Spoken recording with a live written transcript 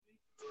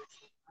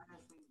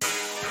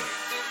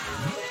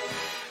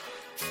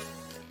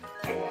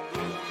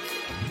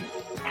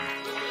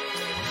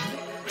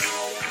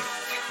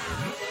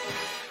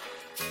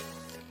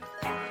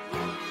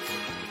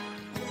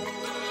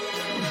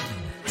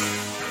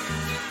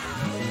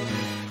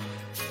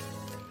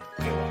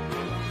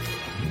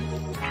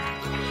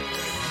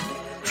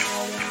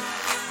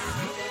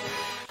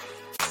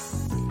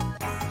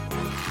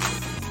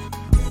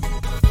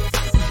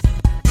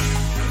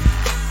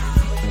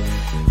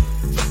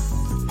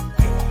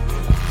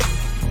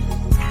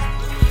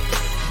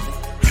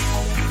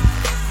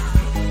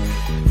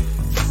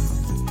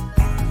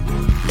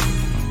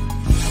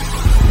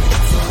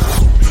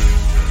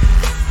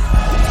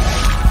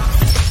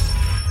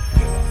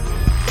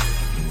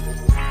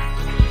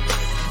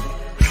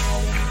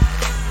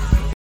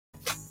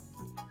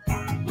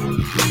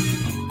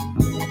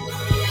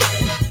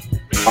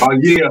Oh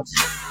yeah,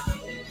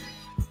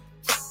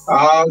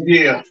 oh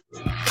yeah.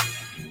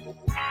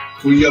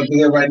 We up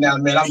here right now,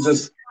 man. I'm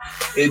just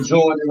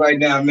enjoying it right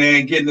now,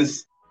 man. Getting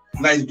this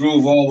nice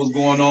groove on. What's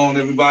going on,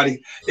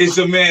 everybody? It's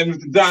your man,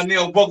 Mr.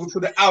 Darnell. Welcome to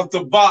the Out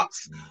the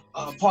Box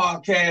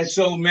podcast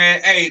show,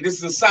 man. Hey, this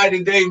is an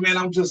exciting day, man.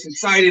 I'm just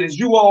excited as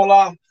you all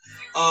are.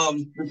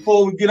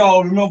 Before we get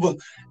on, remember,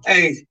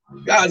 hey,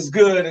 God is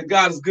good and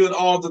God is good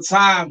all the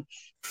time.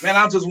 Man,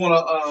 I just want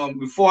to,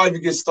 before I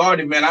even get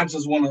started, man, I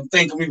just want to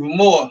thank him even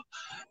more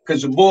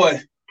because your boy,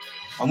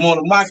 I'm on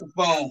the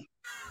microphone.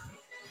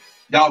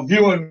 Y'all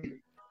viewing me.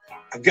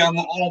 I got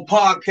my own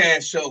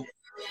podcast show.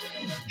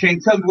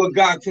 Can't tell me what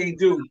God can't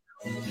do.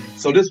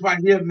 So this right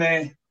here,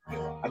 man,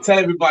 I tell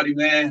everybody,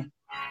 man,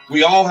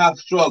 we all have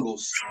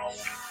struggles,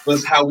 but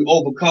it's how we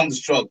overcome the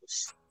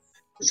struggles.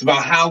 It's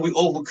about how we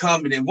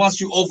overcome it. And once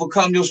you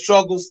overcome your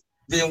struggles,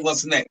 then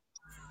what's next?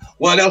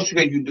 What else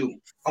can you do?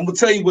 I'm going to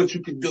tell you what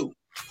you can do.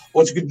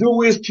 What you can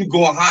do is keep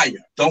going higher.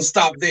 Don't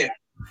stop there.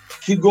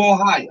 Keep going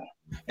higher.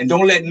 And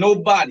don't let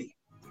nobody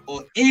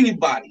or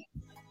anybody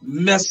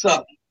mess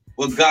up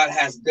what God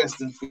has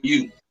destined for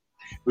you.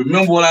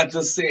 Remember what I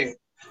just said.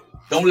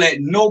 Don't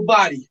let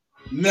nobody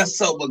mess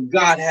up what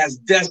God has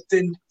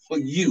destined for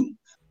you.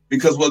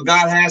 Because what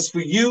God has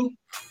for you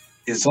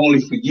is only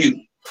for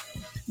you.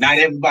 Not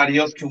everybody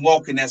else can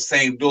walk in that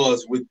same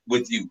doors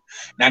with you.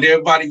 Not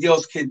everybody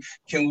else can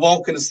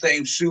walk in the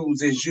same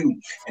shoes as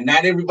you. And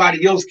not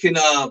everybody else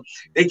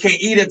they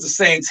can't eat at the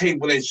same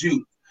table as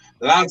you.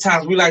 A lot of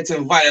times we like to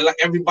invite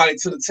everybody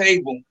to the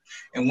table.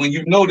 And when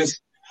you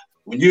notice,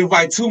 when you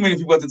invite too many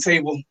people at the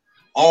table,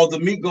 all the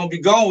meat gonna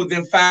be gone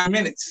within 5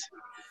 minutes.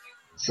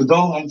 So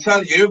I'm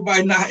telling you,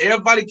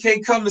 everybody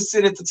can't come to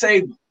sit at the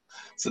table.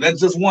 So that's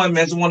just one,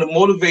 man. I just want to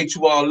motivate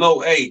you all low.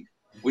 Hey,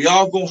 we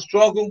all gonna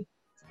struggle,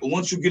 but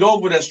once you get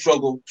over that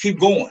struggle, keep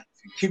going.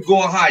 Keep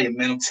going higher,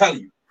 man. I'm telling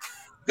you.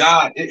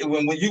 God,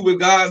 when you with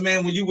God,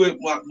 man, when you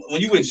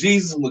with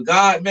Jesus and with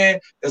God, man,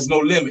 there's no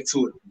limit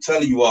to it. I'm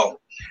telling you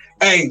all.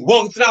 Hey,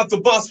 welcome to the Out the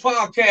Bus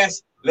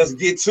podcast. Let's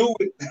get to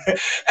it.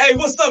 Hey,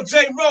 what's up,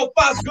 J. Rowe,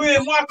 Fox,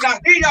 Glenn, Mark? I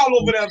hear y'all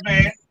over there,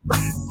 man.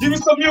 Give me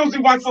some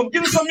music, white folks.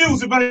 Give me some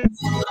music, man.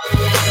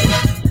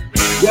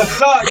 Yes,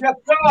 sir. Yes,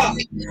 sir.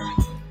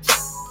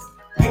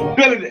 I'm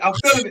feeling it.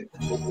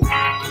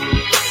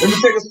 Let me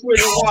take a swig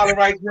of water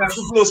right now. Just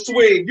a little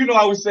swig. You know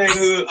how we say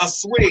a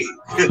swig.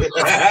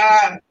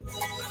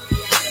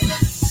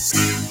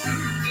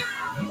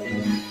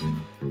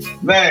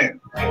 Man,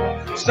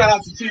 shout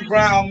out to T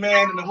Brown,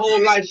 man, and the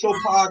whole Life Show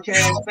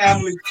podcast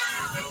family.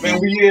 Man,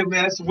 we here,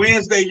 man. It's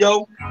Wednesday,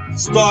 yo.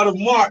 Start of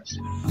March.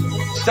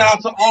 Shout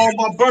out to all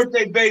my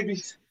birthday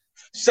babies.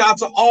 Shout out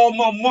to all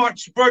my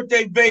March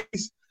birthday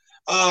babies.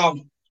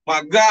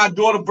 My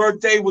goddaughter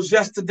birthday was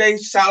yesterday.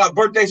 Shout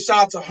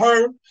out to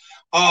her.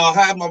 I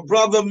had my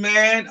brother,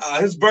 man.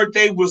 His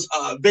birthday was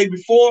day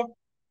before.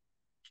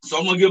 So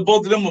I'm gonna give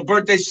both of them a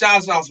birthday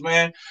shout outs,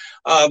 man.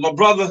 My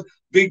brother,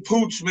 Big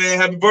Pooch, man,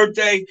 happy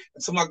birthday.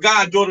 And to my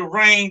goddaughter,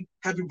 Rain,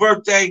 happy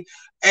birthday.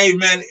 Hey,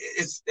 man,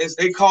 it's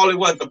they call it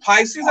what? The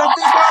Pisces, I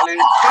think call it?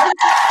 Pisces?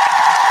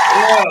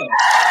 Yeah.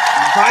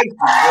 Pisces,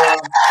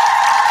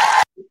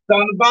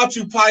 Something about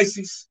you,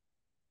 Pisces.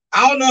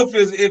 I don't know if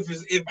it's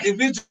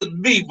just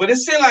me, but it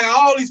seems like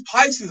all these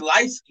Pisces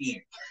light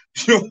skinned.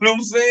 You know what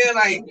I'm saying?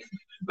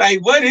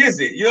 Like what is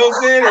it? You know what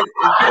I'm saying?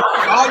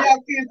 All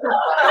y'all can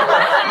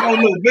I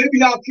don't know. Maybe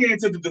y'all can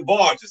to the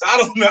DeBarges.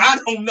 I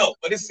don't know.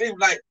 But it seems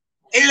like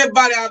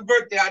everybody on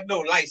birthday I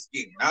know light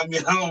skinned. I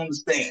mean, I don't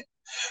understand.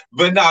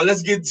 But now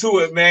let's get to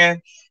it, man.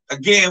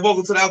 Again,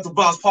 welcome to the Out the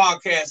Box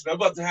podcast. Man. I'm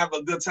about to have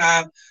a good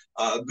time,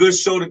 good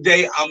show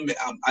today.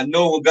 I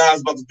know what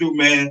God's about to do,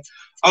 man.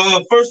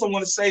 First, I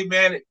want to say,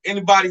 man,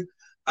 anybody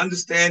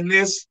understand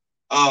this?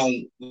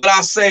 What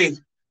I say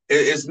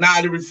is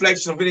not a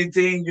reflection of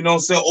anything, you know what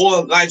I'm saying, or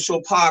a live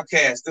show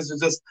podcast. This is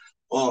just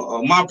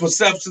my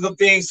perception of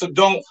things. So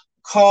don't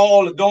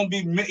call or don't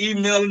be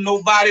emailing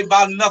nobody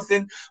about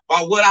nothing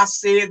about what I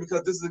said,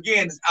 because this is,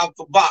 again, it's out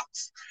the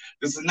box.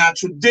 This is not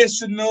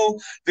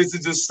traditional. This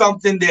is just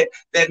something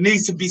that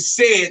needs to be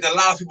said that a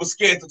lot of people are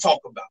scared to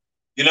talk about.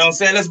 You know what I'm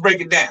saying? Let's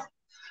break it down.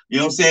 You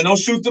know what I'm saying? Don't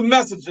shoot the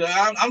messenger.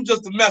 I'm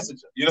just a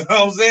messenger. You know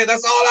what I'm saying?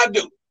 That's all I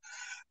do.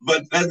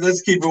 But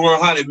let's keep it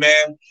 100,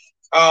 man.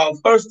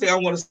 First thing I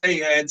want to say,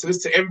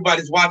 to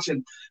everybody's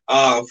watching,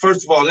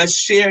 first of all, let's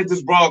share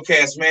this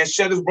broadcast, man.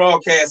 Share this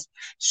broadcast.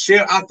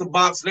 Share Out the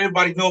Box. Let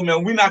everybody know,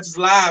 man, we're not just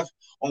live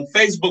on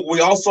Facebook.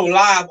 We're also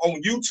live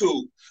on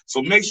YouTube.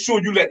 So make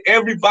sure you let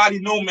everybody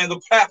know, man, the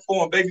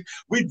platform, baby.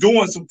 We're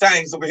doing some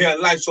things over here at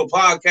Life Show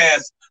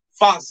Podcast.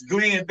 Fox,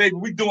 Glenn, baby,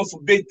 we're doing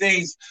some big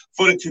things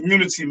for the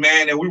community,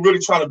 man, and we're really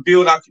trying to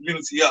build our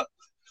community up.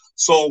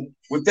 So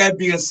with that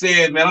being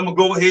said, man, I'm going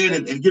to go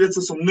ahead and get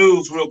into some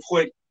news real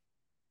quick.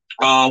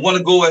 I want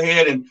to go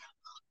ahead and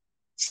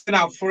send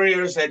out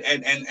prayers and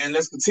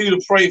let's continue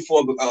to pray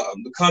for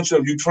the country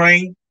of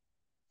Ukraine.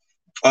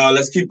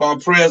 Let's keep our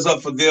prayers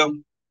up for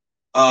them.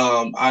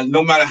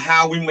 No matter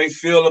how we may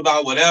feel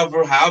about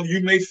whatever, however you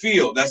may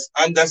feel, that's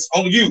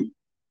on you.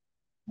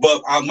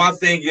 But my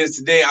thing is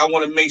today, I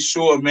want to make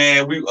sure,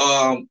 man, we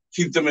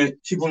keep them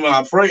in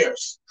our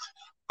prayers.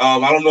 I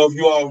don't know if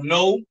you all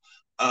know,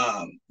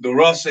 the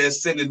Russia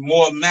is sending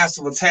more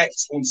massive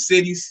attacks on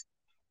cities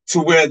to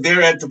where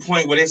they're at the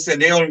point where they said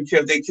they don't even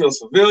care if they kill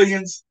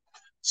civilians.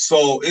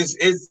 So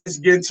it's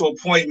getting to a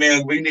point,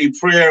 man. We need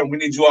prayer, and we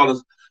need all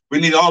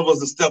of us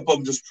to step up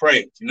and just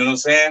pray. You know what I'm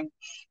saying?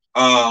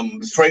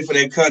 Just pray for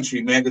their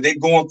country, man, because they're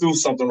going through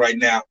something right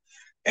now,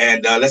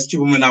 and let's keep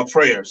them in our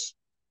prayers.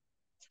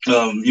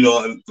 You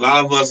know, a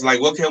lot of us like,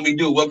 what can we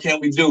do? What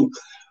can we do?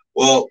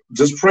 Well,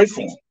 just pray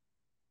for them.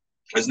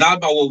 It's not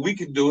about what we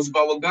can do; it's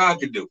about what God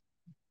can do.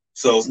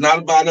 So it's not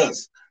about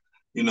us,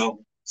 you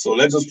know. So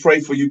let's just pray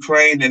for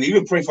Ukraine and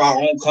even pray for our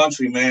own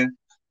country, man.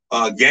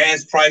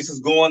 Gas prices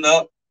going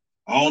up.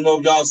 I don't know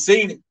if y'all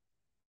seen it.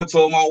 I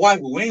told my wife,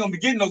 well, we ain't gonna be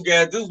getting no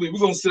gas this week. We're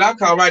gonna sit our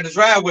car right in the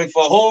driveway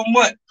for a whole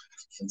month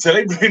until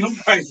they bring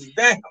the prices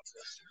down.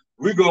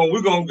 We're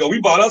gonna go.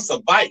 We bought us a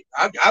bike.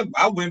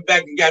 I went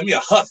back and got me a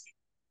Huffy.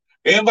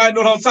 Anybody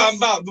know what I'm talking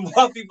about? The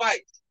Huffy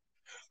bikes.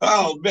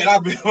 Oh man,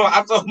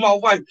 I told my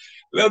wife,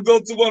 let's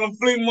go to one of the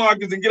flea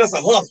markets and get us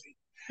a Huffy.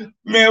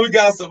 Man, we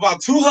got us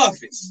about 2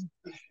 Huffies.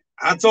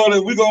 I told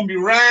her we're gonna be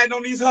riding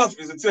on these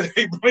Huffies until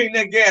they bring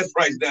that gas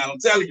price down. I'm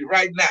telling you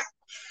right now.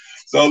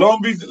 So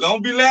don't be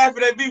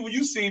laughing at me when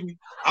you see me.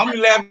 I'm gonna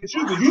be laughing at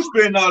you because you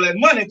spending all that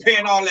money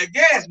paying all that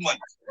gas money.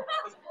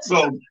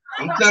 So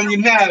I'm telling you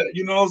now,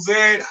 you know what I'm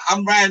saying?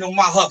 I'm riding on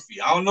my Huffy.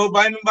 I don't know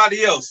about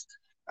anybody else.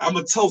 I'm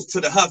a toast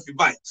to the Huffy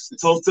bikes.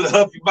 Toast to the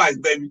Huffy bikes,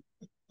 baby.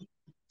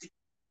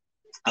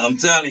 I'm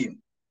telling you.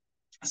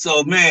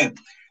 So man,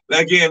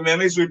 again, man,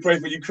 make sure we pray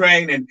for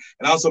Ukraine and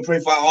also pray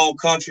for our own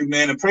country,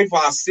 man, and pray for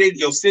our city,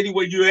 your city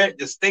where you're at,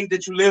 the state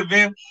that you live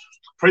in.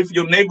 Pray for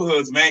your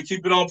neighborhoods, man.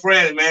 Keep it on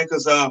prayer, man,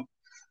 because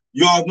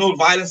you all know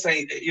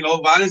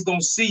violence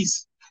don't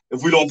cease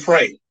if we don't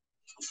pray.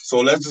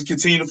 So let's just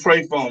continue to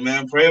pray for them,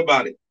 man. Pray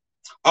about it.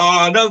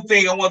 Another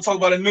thing I want to talk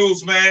about the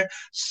news, man.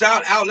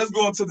 Shout out. Let's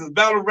go into this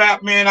battle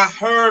rap, man. I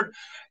heard,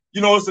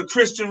 it's a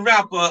Christian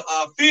rapper,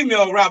 a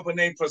female rapper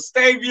named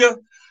Prestavia.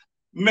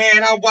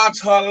 Man, I watch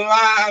her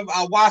live.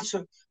 I watch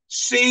her.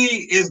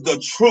 She is the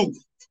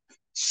truth.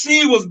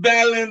 She was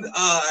battling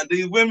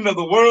the women of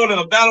the world in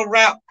a battle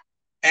rap.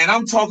 And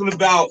I'm talking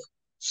about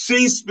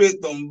she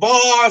spit them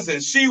bars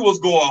and she was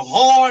going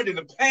hard in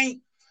the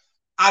paint.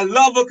 I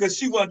love her because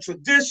she wasn't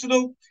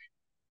traditional.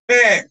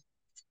 Man,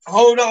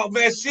 hold on,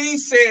 man. She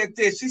said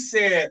this. She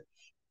said,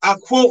 I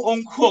quote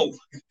unquote,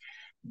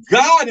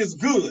 God is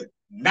good,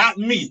 not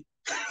me.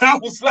 I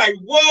was like,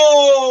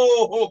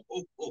 whoa.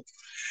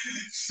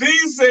 She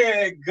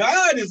said,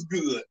 God is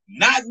good,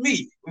 not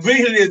me.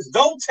 Meaning is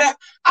don't test.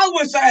 I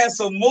wish I had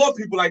some more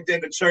people like that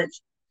in the church.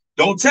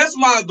 Don't test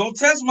my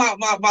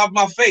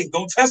faith.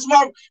 Don't test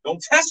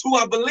who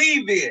I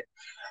believe in.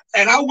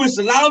 And I wish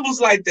a lot of us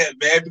like that,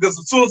 man, because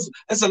as soon as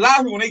it's a lot of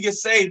people when they get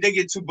saved, they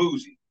get too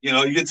bougie. You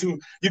want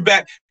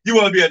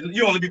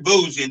to be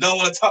bougie and don't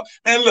want to talk.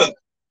 And look,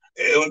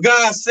 when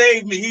God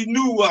saved me, he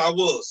knew who I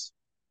was.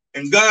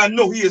 And God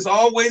knew he is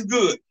always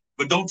good,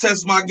 but don't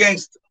test my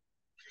gangster.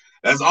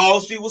 That's all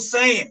she was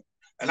saying.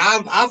 And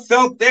I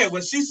felt that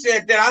when she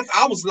said that,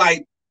 I was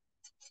like,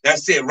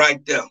 that's it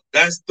right there.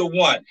 That's the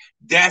one.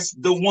 That's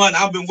the one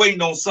I've been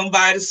waiting on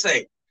somebody to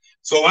say.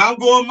 So when I'm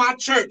going to my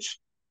church,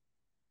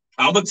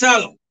 I'm going to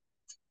tell them.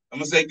 I'm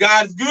going to say,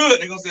 God is good.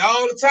 They're going to say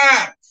all the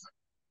time.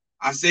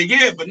 I say,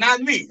 yeah, but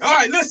not me. All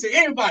right, listen,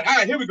 everybody. All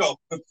right, here we go.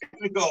 Here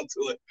we go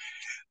to it.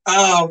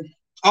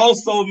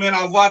 Also, man,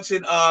 I was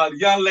watching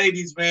young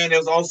ladies, man. There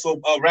was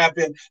also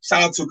rapping.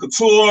 Shout out to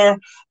Couture.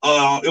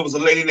 It was a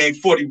lady named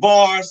 40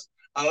 Bars.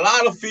 A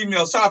lot of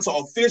females. Shout out to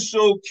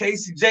Official,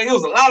 Casey J. It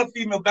was a lot of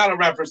female battle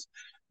rappers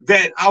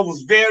that I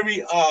was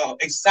very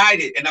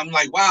excited. And I'm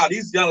like, wow,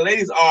 these young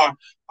ladies are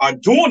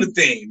doing the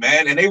thing,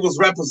 man. And they was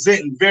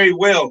representing very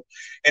well.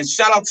 And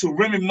shout out to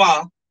Remy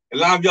Ma. A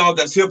lot of y'all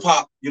that's hip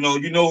hop, you know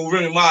who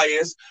Remy Ma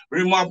is.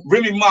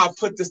 Remy Ma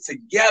put this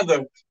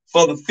together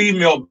for the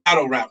female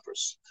battle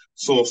rappers.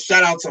 So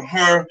shout out to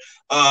her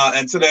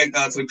and to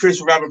the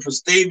Christian rapper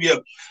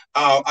Prestavia.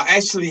 I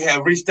actually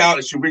have reached out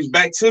and she reached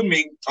back to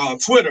me on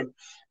Twitter,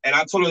 and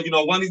I told her,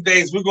 one of these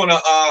days we're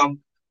gonna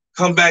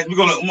come back. I'm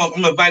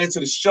gonna invite her to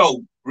the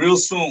show real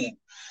soon,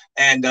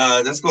 and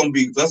that's gonna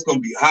be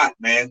hot,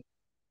 man.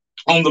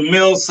 On the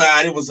male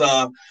side, it was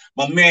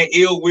my man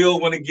Ill Will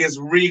went against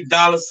Reed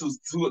Dollars,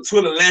 two of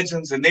the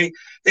legends, and they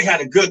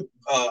had a good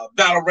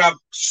battle rap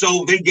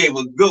show. They gave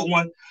a good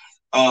one.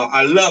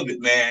 I love it,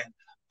 man.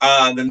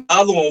 The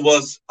other one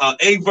was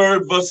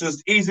A-Verb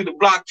versus Easy the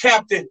Block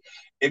Captain.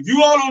 If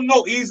you all don't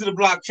know Easy the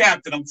Block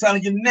Captain, I'm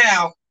telling you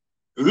now,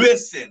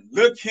 listen,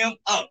 look him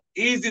up.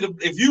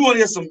 If you want to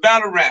hear some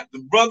battle rap, the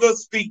brother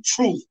speak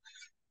truth.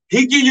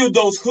 He give you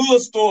those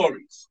hood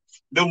stories,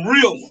 the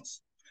real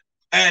ones.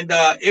 And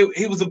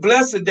it was a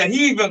blessing that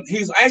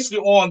he's actually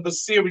on the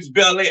series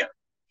Bel Air.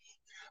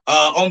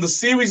 On the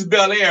series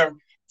Bel Air,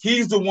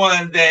 he's the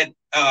one that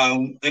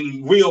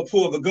and Will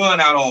pull the gun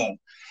out on.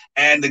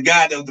 And the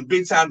guy that was the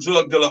big time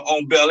drug dealer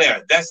on Bel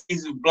Air. That's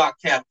Easy Block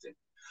Captain.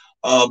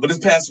 But this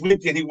past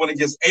weekend, he went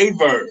against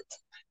Averb.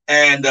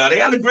 And they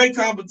had a great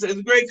competition,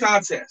 a great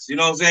contest. You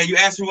know what I'm saying? You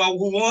ask me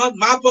who won?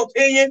 My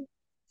opinion,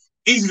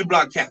 easy to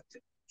block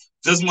captain.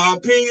 Just my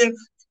opinion.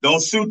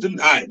 Don't shoot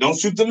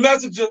the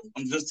messenger.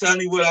 I'm just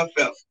telling you what I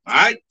felt. All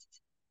right.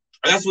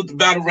 That's what the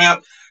battle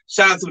rap.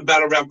 Shout out to the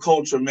battle rap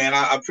culture, man.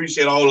 I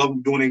appreciate all of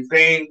them doing their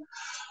thing.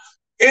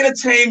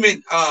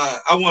 Entertainment, I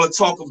want to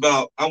talk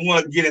about. I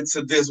want to get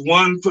into this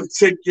one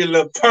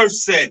particular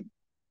person.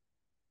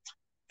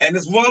 And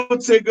this one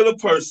particular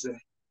person,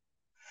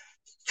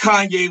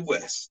 Kanye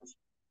West.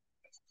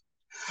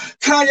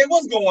 Kanye,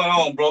 what's going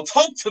on, bro?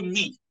 Talk to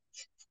me.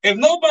 If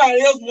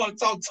nobody else want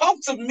to talk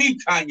to me,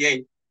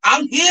 Kanye.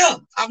 I'm here.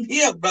 I'm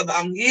here, brother.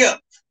 I'm here.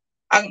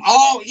 I'm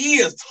all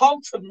ears. Talk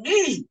to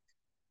me.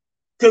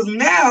 Because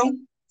now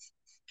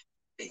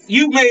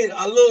you made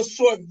a little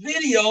short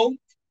video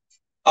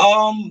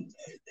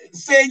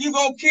saying you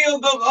gonna kill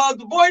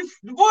the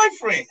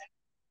boyfriend.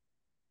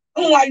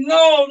 I'm like,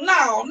 no,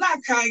 not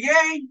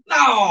Kanye.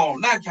 No,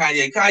 not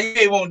Kanye.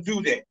 Kanye won't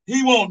do that.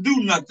 He won't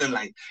do nothing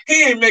like that.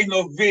 He ain't make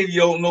no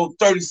video, no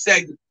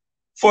 30-second,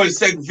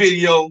 40-second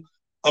video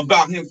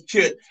about him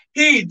kid.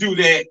 He ain't do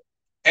that.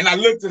 And I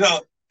looked it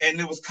up and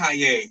it was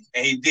Kanye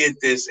and he did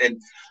this.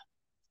 And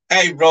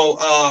hey, bro,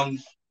 I'm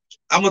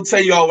gonna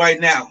tell y'all right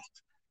now,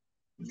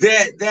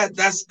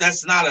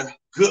 that's not a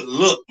good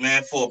look,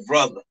 man, for a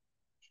brother.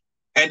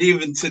 And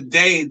even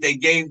today they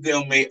gave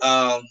them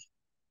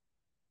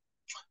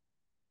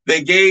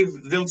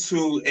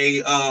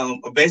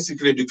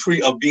basically a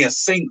decree of being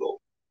single.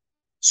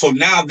 So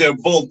now they're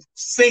both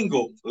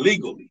single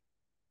legally.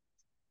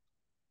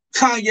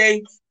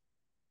 Kanye,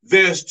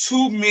 there's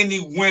too many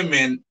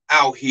women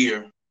out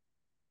here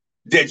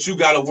that you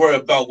got to worry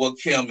about what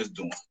Kim is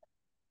doing.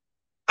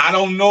 I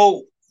don't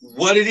know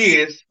what it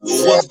is,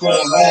 or what's going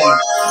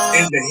on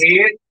in the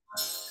head,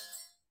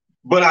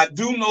 but I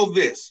do know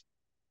this.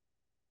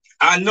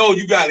 I know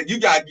you got to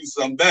do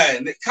something bad.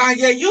 And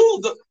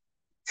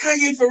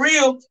Kanye, for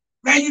real,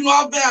 man, you know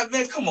how bad,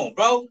 man. Come on,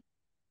 bro.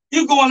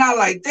 You going out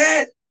like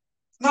that?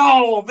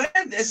 No,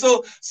 man.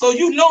 So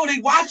you know they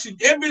watching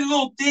every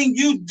little thing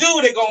you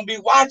do. They're gonna be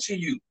watching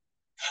you.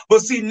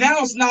 But see, now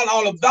it's not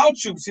all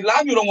about you. See, a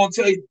lot of you don't want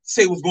to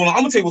say what's going on.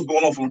 I'm gonna tell you what's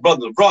going on from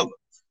brother to brother.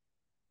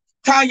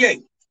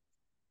 Kanye,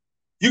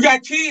 you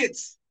got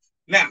kids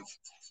now.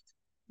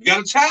 You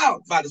got a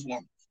child by this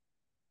woman.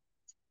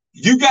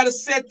 You got to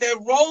set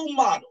that role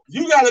model.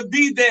 You got to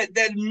be that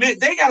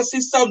they got to see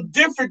something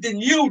different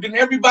than you, than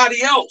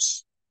everybody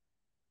else.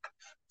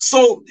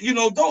 So, you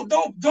know, don't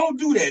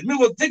do that.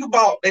 Remember, think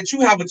about that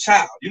you have a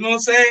child. You know what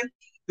I'm saying?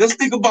 Just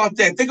think about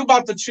that. Think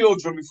about the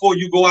children before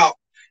you go out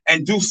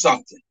and do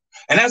something.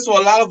 And that's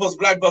what a lot of us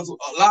black brothers,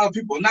 a lot of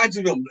people, not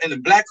just in the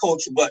black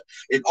culture, but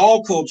in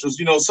all cultures,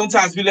 you know,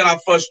 sometimes we let our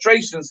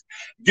frustrations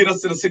get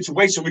us in a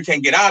situation we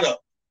can't get out of.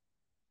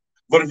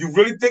 But if you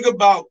really think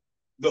about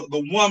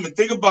the woman,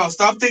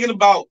 stop thinking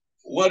about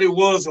what it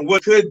was and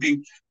what could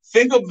be.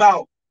 Think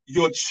about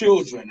your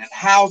children and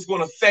how it's going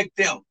to affect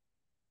them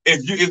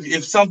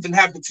if something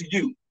happened to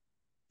you.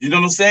 You know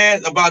what I'm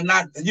saying? About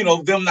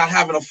them not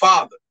having a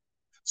father.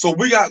 So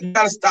we got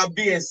to stop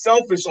being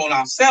selfish on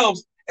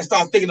ourselves and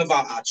start thinking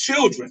about our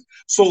children.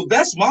 So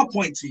that's my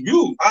point to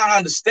you. I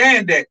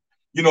understand that,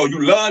 you know,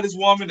 you love this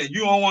woman and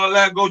you don't want to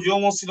let her go. You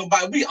don't want to see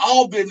nobody. We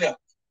all been there.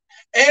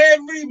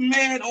 Every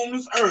man on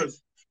this earth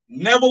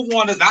never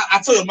wanted,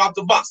 I tell you, I'm out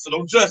the box, so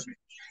don't judge me.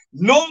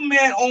 No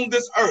man on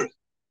this earth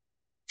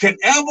can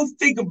ever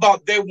think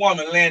about their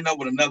woman laying up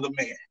with another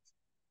man.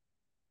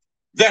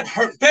 That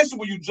hurts, especially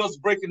when you're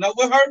just breaking up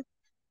with her.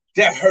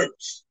 That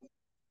hurts.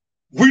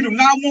 We do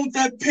not want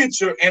that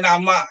picture in our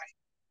mind.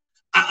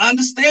 I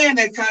understand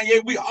that,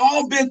 Kanye. We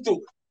all been through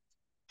it.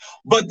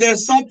 But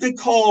there's something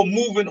called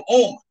moving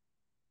on.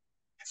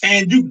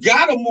 And you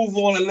got to move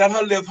on and let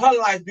her live her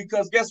life,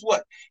 because guess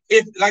what?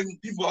 If, like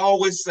people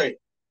always say,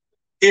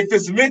 if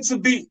it's meant to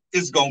be,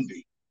 it's going to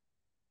be.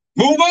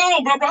 Move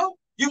on, bro.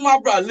 You my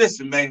brother.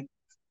 Listen, man.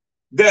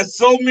 There's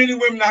so many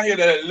women out here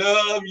that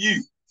love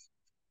you.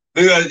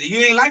 Because you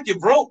ain't like you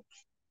broke.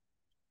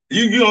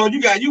 You well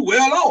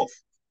off.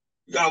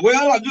 You got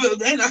well off.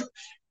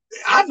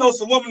 I know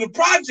some women in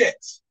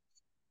projects.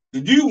 I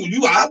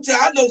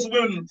know some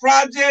women in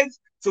projects,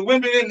 some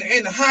women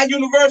in the high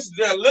university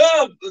that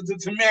love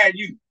to marry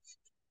you.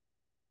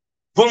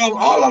 But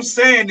all I'm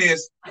saying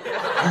is, you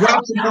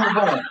have to move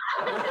on.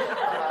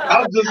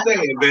 I'm just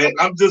saying, man.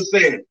 I'm just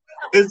saying.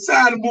 It's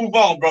time to move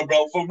on, bro,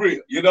 for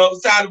real. You know,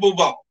 it's time to move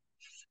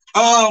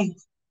on.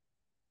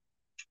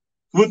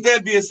 With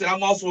that being said,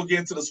 I'm also going to get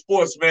into the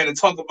sports, man, and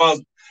talk about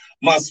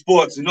my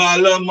sports. You know, I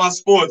love my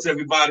sports,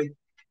 everybody.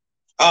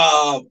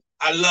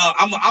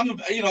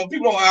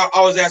 People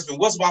always ask me,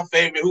 what's my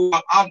favorite?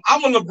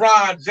 I'm a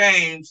LeBron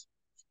James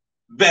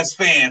best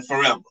fan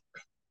forever.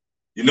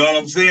 You know what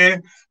I'm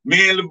saying?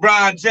 Me and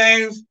LeBron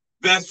James,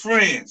 best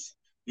friends.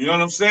 You know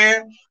what I'm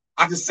saying?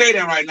 I can say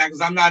that right now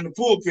because I'm not in the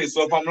pulpit.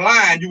 So if I'm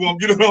lying, you know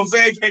what I'm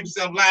saying? You can't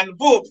say I'm lying in the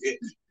pulpit.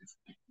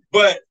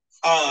 But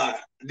I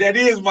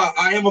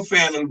am a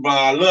fan of LeBron.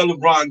 I love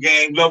LeBron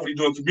game. Love what he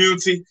doing in the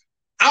community.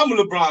 I'm a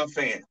LeBron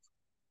fan.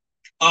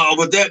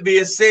 With that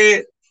being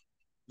said,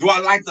 do I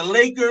like the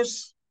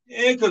Lakers?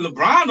 Yeah, because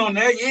LeBron on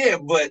there, yeah,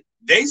 but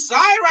they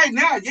side right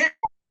now, yeah.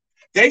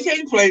 They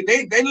can't play.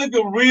 They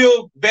looking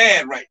real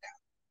bad right now.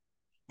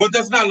 But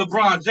that's not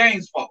LeBron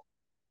James' fault.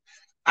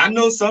 I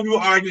know some people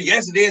argue,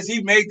 yes, it is.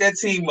 He made that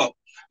team up.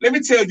 Let me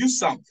tell you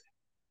something.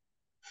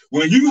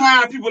 When you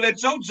hire people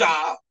at your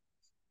job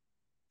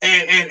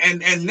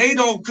and they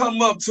don't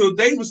come up to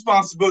their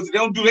responsibility, they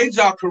don't do their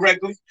job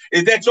correctly,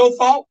 is that your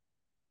fault?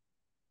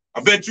 I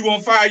bet you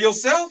won't fire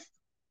yourself.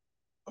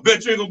 I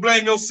bet you ain't gonna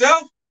blame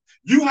yourself.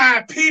 You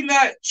hire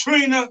Peanut,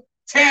 Trina,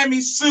 Tammy,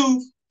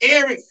 Sue,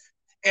 Eric,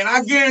 and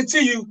I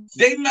guarantee you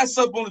they mess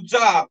up on the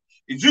job.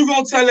 If you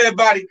gonna tell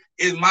everybody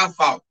it's my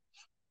fault?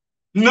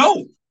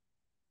 No,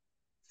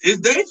 it's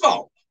their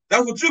fault.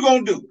 That's what you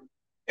gonna do.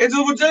 It's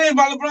what James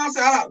by LeBron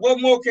said. What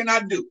more can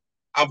I do?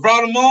 I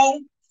brought them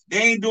on. They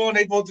ain't doing what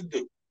they supposed to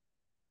do.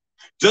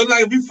 Just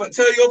like if you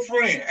tell your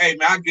friend, "Hey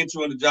man, I'll get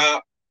you on the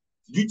job."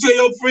 You tell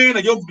your friend or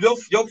your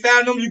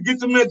family member you get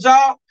them a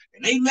job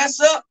and they mess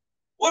up,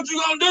 what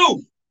you gonna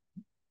do?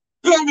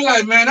 You're gonna be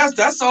like, man,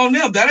 that's on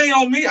them. That ain't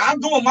on me. I'm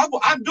doing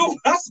what I'm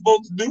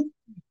supposed to do.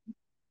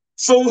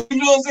 So you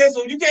know what I'm saying?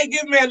 So you can't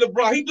get mad at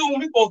LeBron. He doing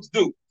what he's supposed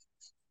to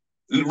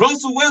do.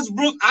 Russell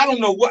Westbrook, I don't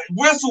know what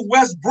Russell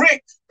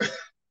Westbrook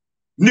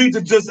need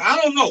to just, I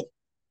don't know.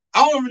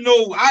 I don't even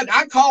know.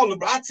 I called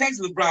LeBron. I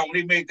texted LeBron when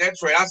they made that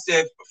trade. I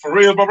said, for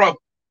real, bro.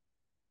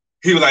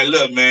 He was like,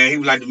 look, man, he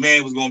was like, the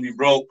man was going to be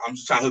broke. I'm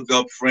just trying to hook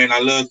up a friend.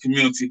 I love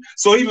community.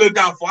 So he looked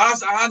out for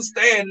us. I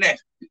understand that.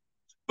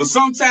 But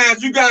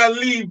sometimes you got to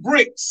leave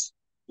bricks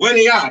where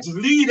they are. Just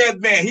leave that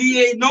man.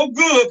 He ain't no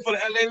good for the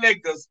LA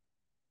Lakers,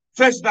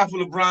 especially not for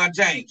LeBron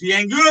James. He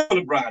ain't good for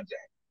LeBron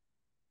James.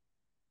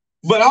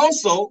 But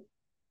also,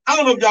 I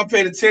don't know if y'all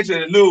paid attention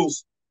to the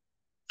news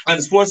and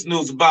the sports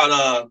news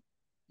about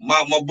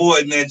my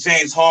boy, man,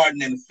 James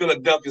Harden and the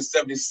Philadelphia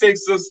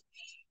 76ers.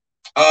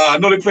 I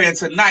know they're playing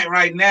tonight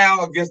right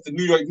now against the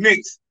New York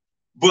Knicks,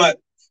 but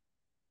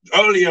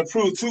earlier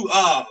proved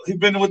he's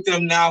been with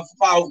them now for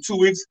about 2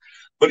 weeks,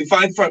 but he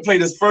finally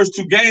played his first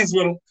 2 games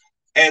with them,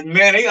 and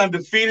man, they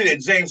undefeated,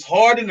 and James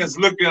Harden is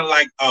looking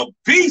like a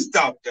beast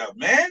out there,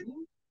 man.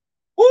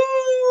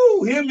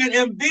 Woo! Him and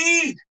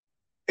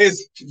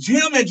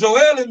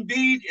Joel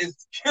Embiid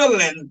is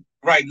killing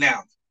right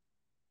now.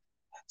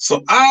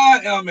 So I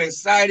am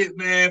excited,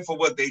 man, for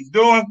what they're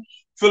doing.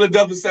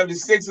 Philadelphia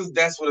 76ers,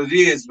 that's what it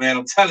is, man.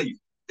 I'm telling you,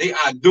 they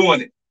are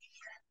doing it.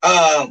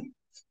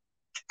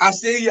 I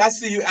see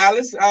you,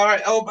 Alice. All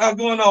right. Oh, how's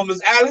going on,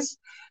 Miss Alice?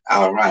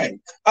 All right.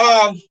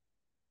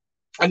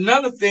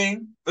 Another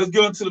thing, let's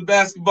go into the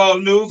basketball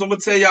news. I'm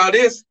gonna tell y'all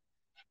this.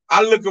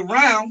 I look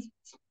around,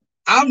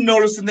 I'm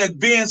noticing that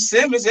Ben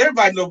Simmons,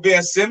 everybody know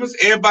Ben Simmons,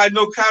 everybody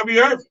know Kyrie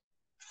Irving.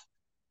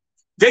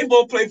 They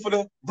both play for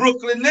the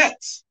Brooklyn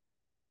Nets.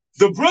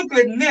 The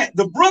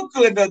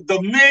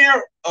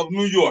mayor of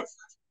New York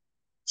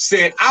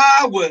said,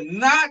 I will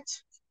not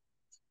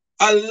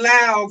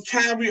allow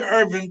Kyrie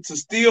Irving to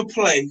still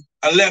play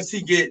unless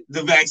he get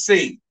the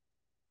vaccine.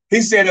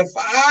 He said, if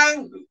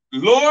I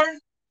lower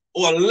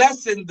or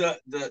lessen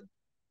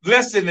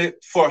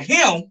it for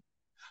him,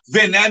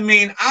 then that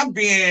means I'm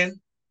being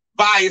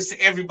biased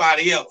to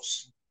everybody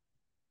else.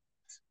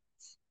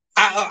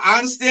 I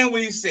understand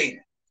what he's saying.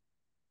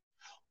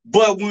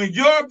 But when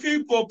your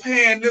people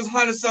paying this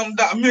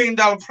 $100-something million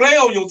player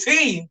on your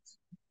team,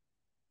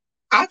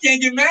 I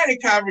can't get mad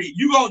at Kyrie.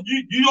 You don't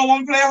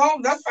want to play at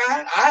home? That's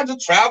fine. I have to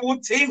travel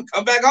with the team,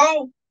 come back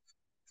home,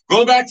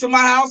 go back to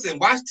my house and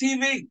watch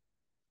TV.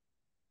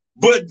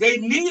 But they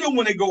need him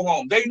when they go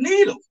home. They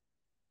need him.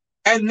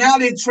 And now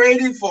they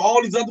traded for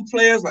all these other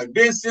players like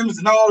Ben Simmons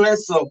and all that.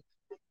 So,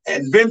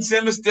 and Ben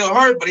Simmons still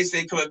hurt, but they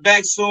say coming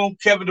back soon.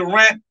 Kevin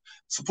Durant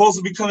supposed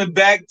to be coming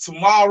back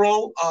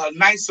tomorrow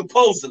night,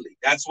 supposedly.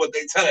 That's what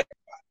they tell everybody.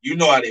 You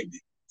know how they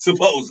be,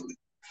 supposedly.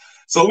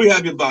 So we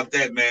happy about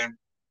that, man.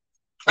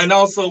 And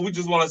also, we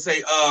just want to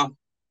say,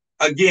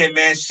 again,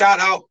 man, shout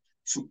out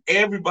to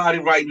everybody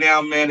right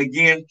now, man.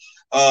 Again,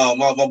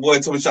 my boy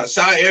told me shout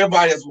out to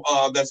everybody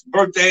that's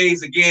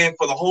birthdays again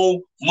for the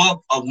whole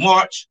month of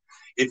March.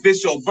 If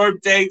it's your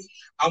birthday,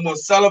 I'm gonna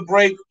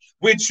celebrate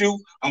with you.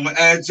 I'm gonna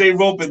add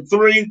J-Rope in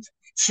 3,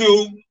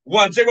 2,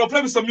 1. J-Rope,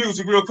 play me some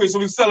music real quick so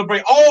we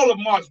celebrate all of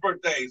March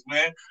birthdays,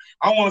 man.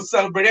 I want to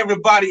celebrate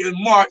everybody in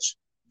March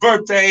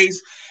birthdays.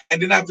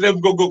 And then after that,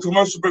 we're going to go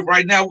commercial break.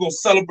 Right now, we're going to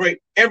celebrate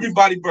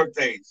everybody's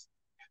birthdays.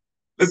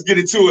 Let's get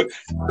into it.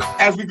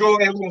 As we go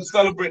ahead, we're going to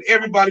celebrate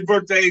everybody's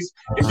birthdays.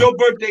 If your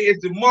birthday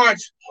is in March,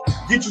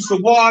 get you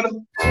some water,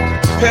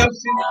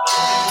 Pepsi,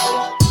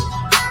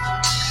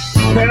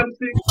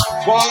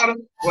 water,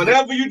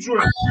 whatever you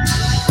drink.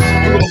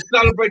 We're going to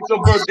celebrate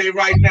your birthday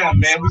right now,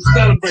 man. We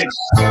celebrate.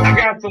 I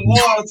got some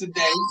water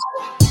today.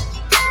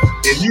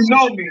 If you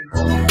know me,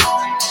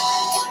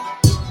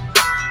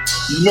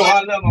 you know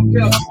I love my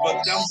Pepsi, but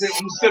I'm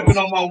sipping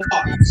on my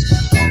water.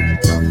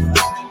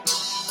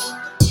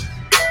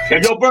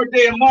 If your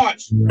birthday in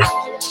March,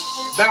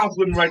 bounce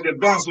with me right there.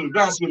 Bounce with me.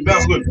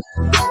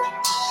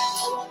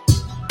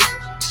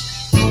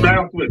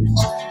 Bounce. with me.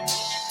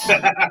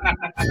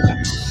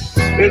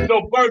 It's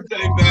your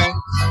birthday, man.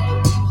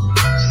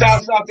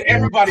 Shouts out to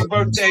everybody's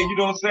birthday, you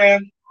know what I'm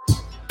saying?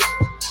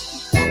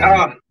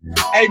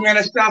 Hey, man,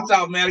 a shouts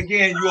out, man.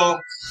 Again, you all,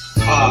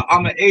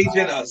 I'm an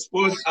agent, a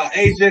sports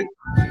agent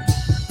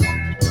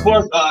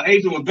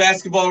with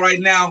basketball right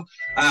now.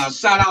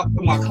 Shout out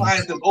to my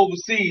clients that's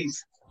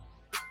overseas.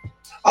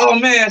 Oh,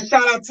 man,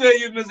 shout out to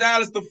you, Ms.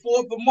 Alice, the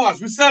 4th of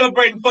March. We're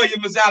celebrating for you,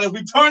 Ms. Alice.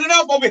 We turning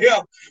up over here.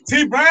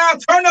 T. Brown,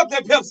 turn up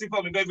that Pepsi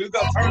for me, baby. We're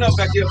going to turn up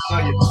back here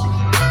for you.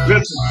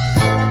 Listen,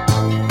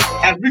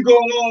 as we go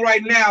along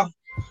right now,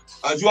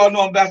 as you all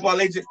know, I'm a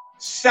basketball agent.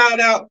 Shout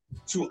out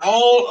to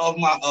all of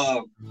my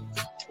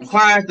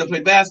clients that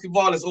play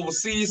basketball that's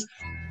overseas.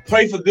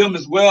 Pray for them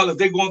as well as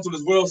they're going through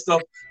this world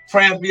stuff.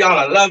 Praying for y'all.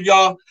 I love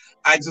y'all.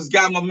 I just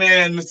got my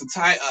man, Mr.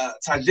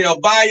 Tygel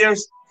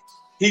Byers.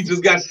 He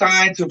just got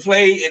signed to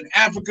play in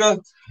Africa.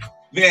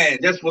 Man,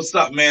 that's what's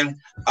up, man.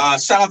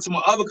 Shout out to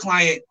my other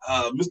client,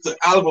 Mr.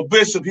 Oliver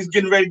Bishop. He's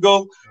getting ready to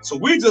go. So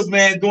we just,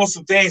 man, doing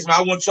some things, man.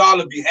 I want y'all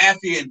to be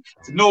happy and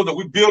to know that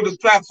we build this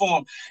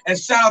platform. And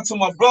shout out to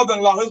my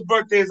brother-in-law. His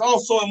birthday is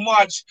also in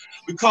March.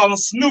 We call him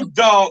Snoop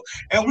Dogg.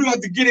 And we're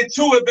going to get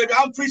into it, baby.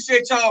 I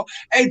appreciate y'all.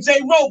 Hey,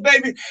 J-Ro,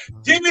 baby,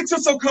 give me to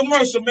some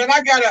commercial, man.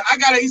 I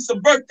gotta eat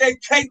some birthday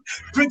cake,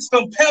 drink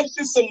some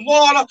Pepsi, some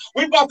water.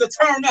 We about to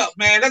turn up,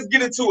 man. Let's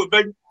get into it,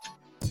 baby.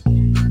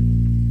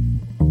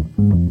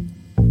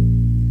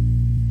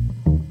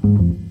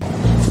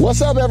 What's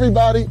up,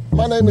 everybody?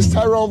 My name is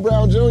Tyrone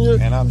Brown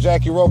Jr. And I'm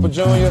Jackie Roper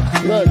Jr.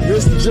 Look,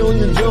 this is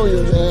Junior,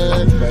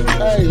 man.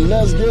 Hey,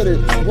 let's get it.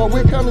 What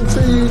we're coming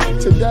to you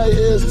today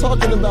is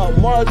talking about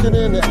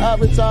marketing and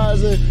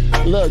advertising.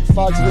 Look,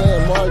 Fox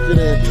Land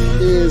Marketing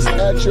is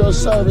at your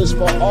service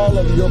for all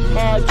of your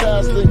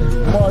podcasting,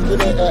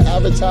 marketing, and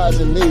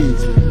advertising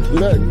needs.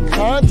 Look,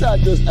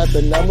 contact us at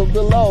the number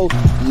below.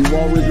 You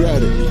won't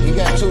regret it. We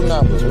got 2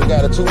 numbers. We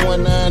got a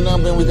 219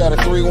 number and we got a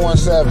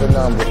 317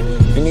 number.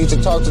 If you need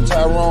to talk to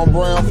Tyrone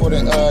Brown for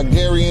the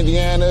Gary,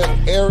 Indiana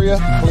area,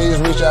 please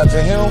reach out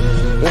to him.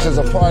 This is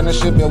a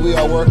partnership that we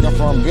are working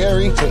from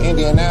Gary to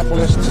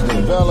Indianapolis to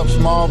develop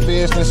small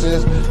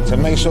businesses, to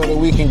make sure that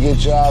we can get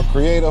job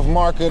creative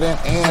marketing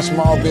and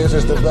small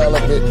business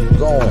development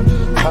going.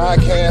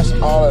 Podcasts,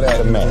 all of that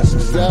to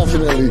masses.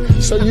 Definitely.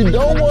 So you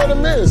don't want to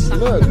miss.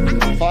 Look,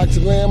 Fox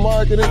Land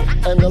Marketing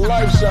and the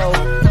Life Show.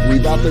 We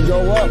about to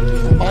go up.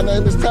 My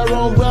name is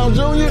Tyrone Brown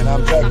Jr. And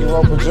I'm Jackie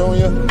Roper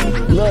Jr.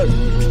 Look,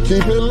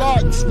 keep it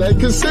locked. Stay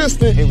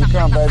consistent. Here we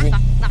come, baby.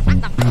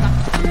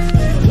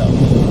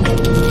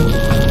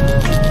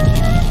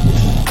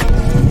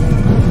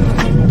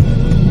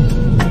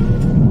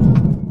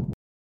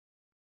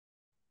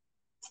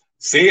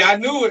 See, I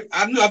knew it.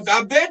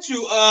 I bet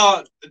you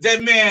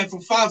that man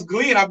from Fox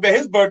Glen, I bet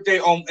his birthday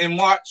in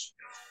March.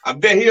 I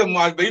bet he'll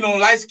March, but you know,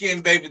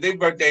 light-skinned baby, their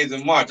birthdays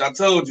in March. I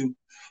told you.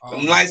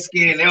 Them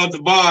light-skinned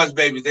elder bars,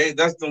 baby.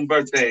 That's them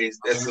birthdays.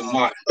 That's in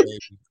March.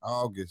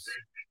 August.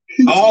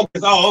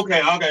 August. Oh,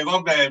 okay.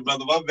 My bad,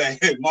 brother. My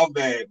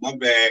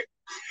bad.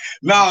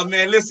 No,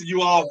 man, listen,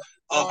 you all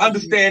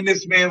understand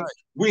this, man.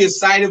 We're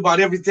excited about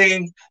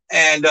everything.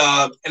 And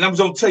I'm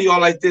gonna tell you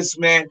all like this,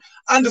 man.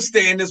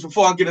 Understand this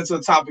before I get into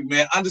the topic,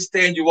 man.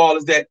 Understand you all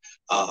is that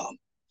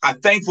I'm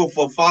thankful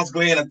for Fox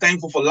Glen. I'm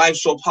thankful for Life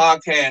Show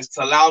Podcast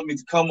to allow me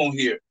to come on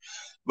here.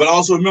 But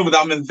also remember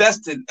that I'm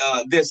invested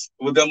this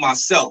within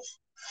myself.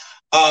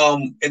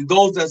 And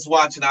those that's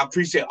watching, I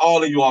appreciate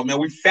all of you all, man.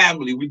 We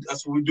family.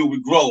 That's what we do.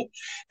 We grow.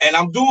 And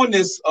I'm doing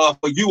this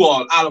for you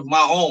all out of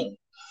my own.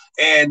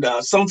 And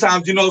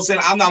sometimes, you know what I'm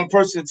saying, I'm not a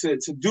person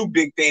to do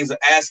big things or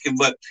asking,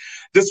 but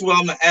this is what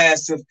I'm going to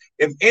ask.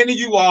 If any of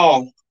you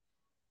all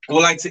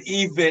would like to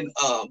even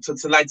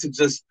to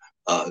just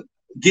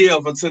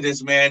give unto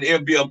this, man,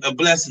 it'll be a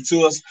blessing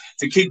to us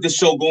to keep the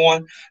show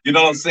going. You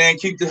know what I'm saying?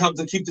 Help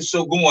to keep the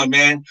show going,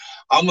 man.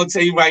 I'm going to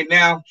tell you right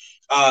now,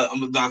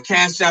 the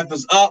Cash App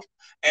is up.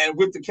 And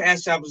with the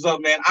Cash App is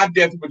up, man, I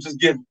definitely would just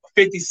give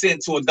 50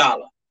 cents to $1.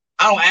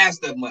 I don't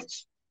ask that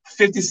much.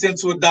 50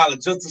 cents to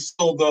 $1 just to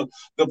show the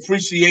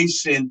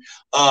appreciation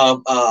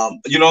of,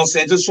 you know what I'm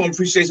saying? Just showing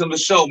appreciation of the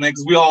show, man,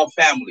 because we all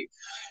family.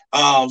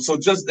 So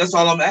just that's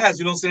all I'm gonna ask.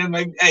 You know what I'm saying?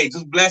 Maybe, hey,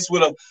 just bless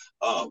with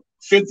a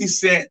 50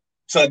 cent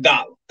to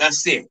 $1.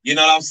 That's it. You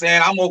know what I'm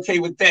saying? I'm okay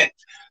with that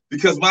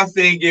because my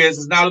thing is,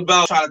 it's not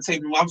about trying to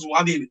take me.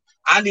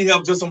 I need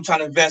help. Just I'm trying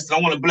to invest, and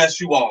I want to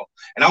bless you all.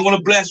 And I want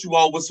to bless you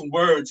all with some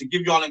words and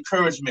give you all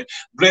encouragement.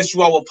 Bless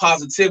you all with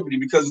positivity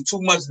because there's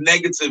too much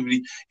negativity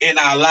in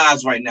our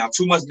lives right now.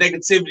 Too much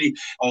negativity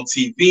on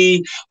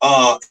TV.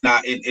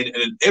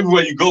 And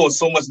everywhere you go is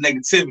so much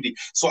negativity.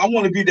 So I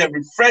want to be that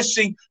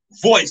refreshing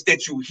voice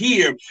that you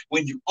hear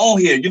when you on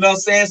here. You know what I'm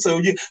saying?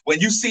 So when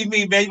you see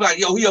me, man, you're like,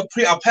 yo, he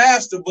a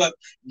pastor, but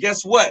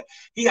guess what?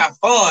 He have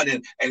fun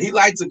and he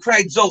likes to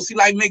crack jokes. He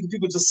like making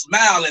people just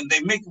smile and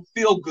they make him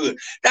feel good.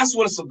 That's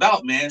what it's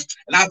about, man.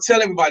 And I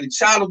tell everybody,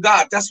 child of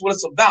God, that's what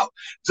it's about.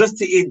 Just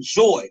to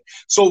enjoy.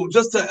 So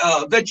just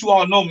to let you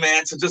all know,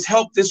 man, to just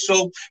help this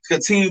show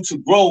continue to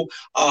grow,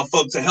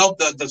 to help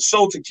the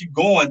show to keep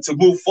going, to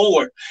move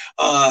forward.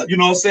 You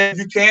know what I'm saying? If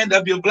you can,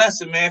 that'd be a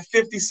blessing, man.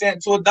 50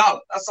 cents to $1.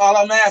 That's all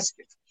I'm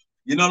asking.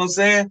 You know what I'm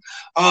saying?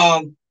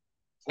 And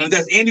if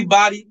there's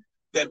anybody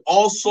that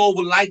also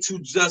would like to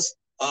just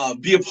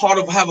be a part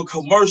of, have a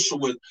commercial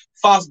with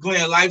Fox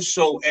Glenn Life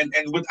Show and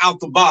Without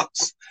the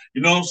Box,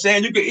 you know what I'm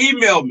saying? You can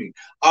email me.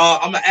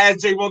 I'm going to ask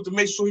J. Rowe to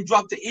make sure he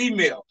dropped the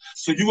email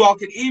so you all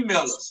can email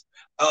us.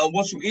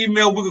 Once you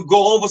email, we can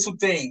go over some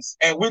things.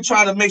 And we're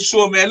trying to make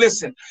sure, man,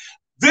 listen,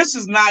 this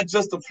is not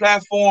just a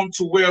platform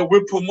to where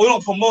we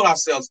don't promote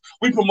ourselves.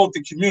 We promote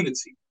the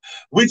community.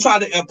 We try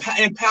to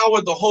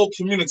empower the whole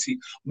community,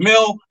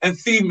 male and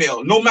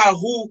female, no matter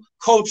who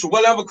culture,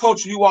 whatever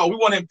culture you are. We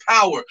want to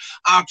empower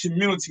our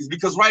communities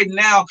because right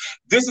now,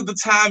 this is the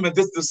time and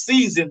this is the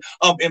season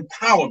of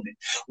empowerment.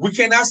 We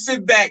cannot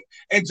sit back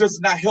and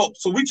just not help.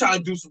 So we try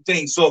to do some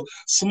things. So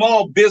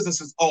small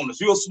businesses owners,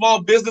 you're a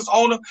small business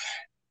owner,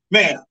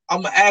 man,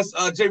 I'm going to ask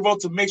J. Rowe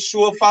to make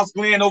sure, Fox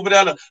Glenn over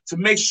there, to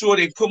make sure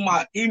they put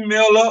my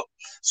email up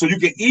so you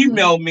can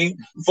email me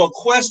for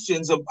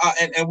questions,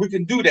 and we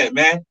can do that,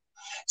 man.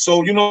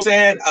 So, you know what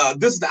I'm saying?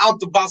 This is the Out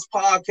the Box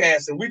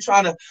podcast, and we're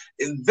trying to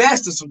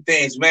invest in some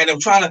things, man. I'm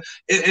trying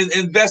to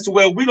invest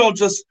where we don't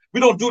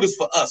do this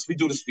for us. We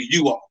do this for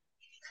you all.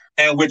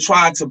 And we're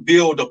trying to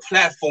build a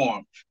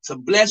platform to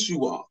bless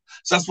you all.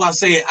 So that's why I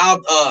say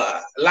Out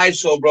Life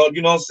Show, bro.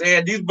 You know what I'm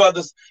saying? These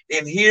brothers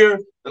in here,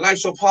 the Life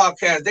Show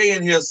podcast, they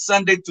in here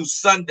Sunday through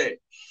Sunday.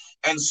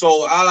 And so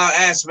all I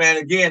ask, man,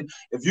 again,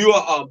 if you're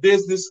a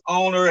business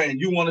owner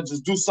and you want to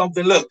just do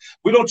something, look,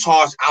 we don't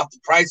charge out the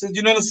prices.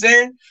 You know what I'm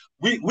saying?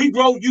 We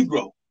grow, you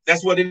grow.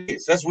 That's what it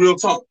is. That's real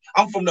talk.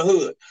 I'm from the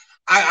hood.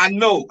 I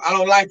know I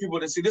don't like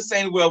people that say this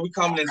ain't where we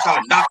coming and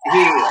trying to knock the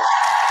head.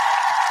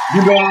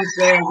 You know what I'm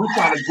saying? We're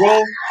trying to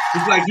grow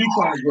just like you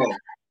trying to grow.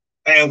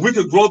 And we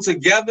could grow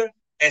together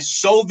and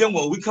show them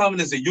when we come in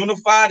as a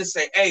unified and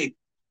say, hey,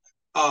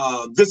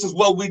 this is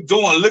what we're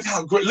doing. Look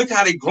how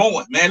they're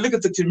growing, man. Look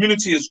at the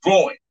community is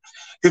growing.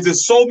 Because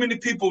there's so many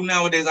people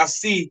nowadays I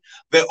see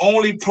that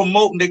only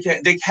promoting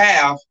they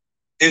have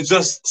is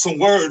just some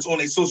words on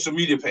their social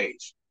media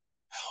page.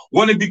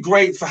 Wouldn't it be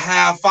great for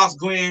have Fox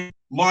Glenn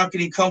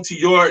Marketing come to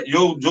your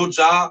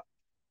job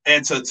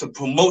and to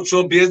promote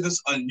your business,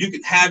 and you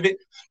can have it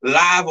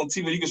live on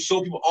TV. You can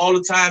show people all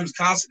the time.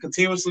 It's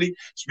continuously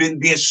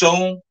being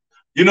shown.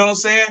 You know what I'm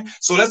saying?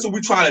 So that's what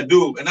we're trying to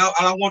do. And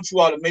I want you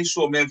all to make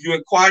sure, man, if you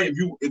inquire,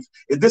 if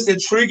this is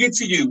intriguing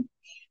to you,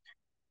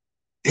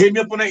 hit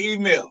me up on that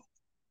email.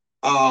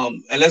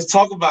 And let's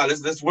talk about it.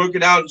 Let's work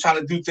it out and try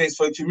to do things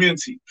for the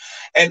community.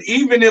 And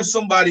even if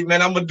somebody,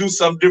 man, I'm going to do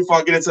something different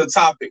before I get into the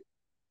topic.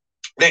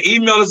 That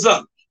email is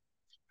up.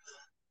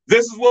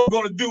 This is what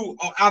we're going to do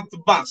on Out the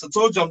Box. I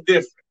told you I'm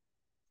different.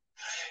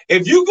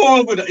 If you're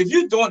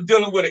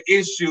dealing with an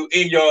issue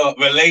in your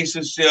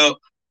relationship,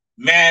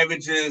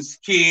 marriages,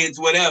 kids,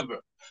 whatever,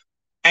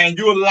 and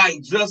you're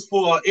like, just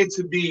for it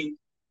to be,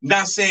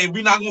 not saying,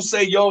 we're not going to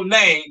say your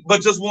name,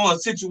 but just want a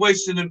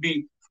situation to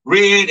be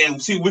read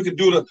and see what we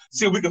can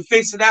see if we can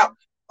fix it out,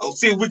 or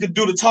see if we can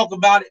do to talk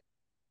about it.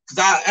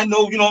 Because I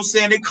know, you know what I'm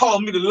saying, they call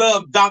me the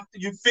love doctor,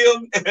 you feel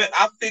me?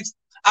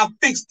 I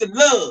fixed the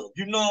love,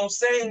 you know what I'm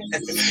saying?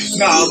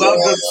 No,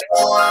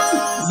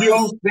 you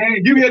know what I'm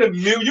saying? You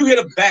hear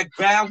the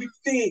background, we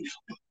feel,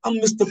 I'm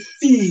Mr.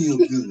 Feel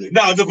Good.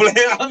 No, I'm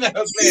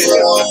not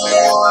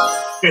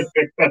playing.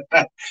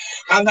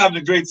 I'm having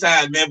a great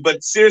time, man.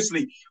 But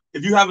seriously,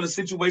 if you're having a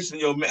situation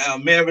in your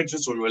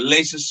marriages or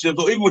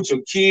relationships, or even with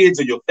your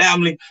kids or your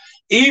family,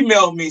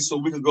 email me so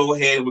we can go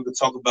ahead and we can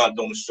talk about it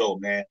on the show,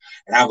 man,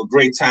 and have a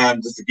great time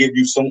just to give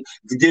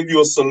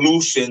you a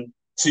solution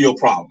to your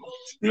problem.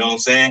 You know what I'm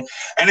saying?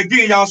 And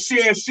again, y'all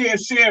share.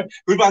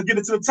 We're about to get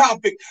into the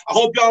topic. I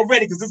hope y'all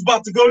ready because it's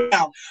about to go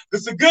down.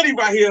 This is a goodie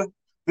right here.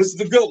 This is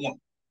the good one.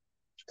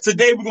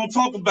 Today we're going to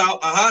talk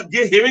about,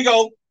 here we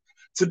go.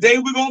 Today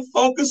we're going to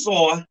focus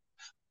on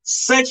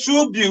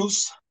sexual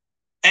abuse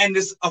and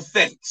its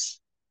effects.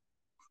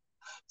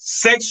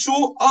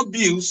 Sexual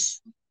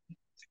abuse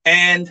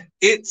and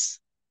its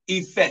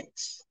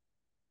effects.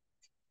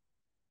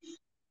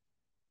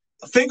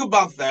 Think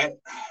about that.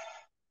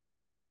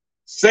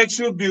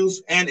 Sexual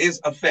abuse and its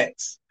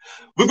effects.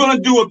 We're going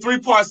to do a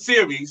 3-part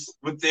series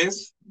with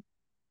this.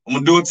 I'm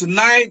going to do it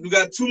tonight. We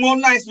got 2 more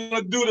nights. We're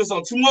going to do this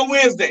on 2 more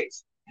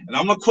Wednesdays. And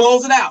I'm going to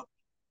close it out.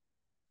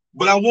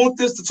 But I want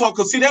this to talk,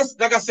 because see, that's,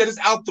 like I said, it's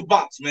out the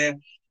box,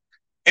 man.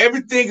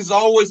 Everything is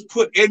always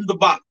put in the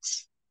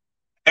box.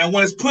 And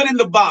when it's put in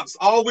the box,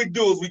 all we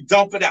do is we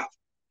dump it out.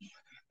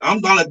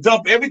 I'm going to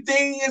dump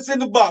everything that's in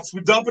the box.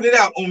 We're dumping it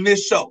out on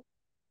this show.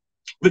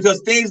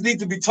 Because things need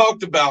to be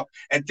talked about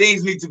and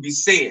things need to be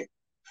said.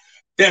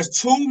 There's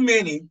too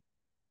many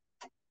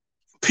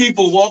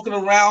people walking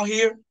around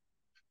here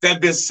that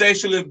have been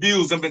sexually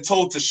abused and been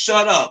told to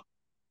shut up,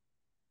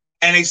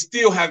 and they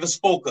still haven't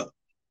spoke up.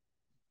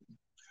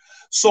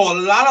 So a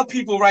lot of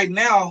people right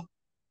now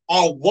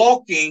are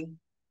walking.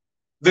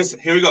 Listen,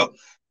 here we go.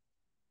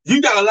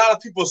 You got a lot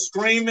of people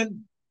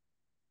screaming,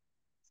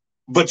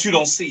 but you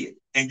don't see it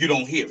and you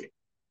don't hear it.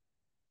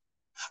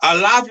 A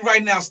lot of you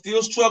right now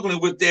still struggling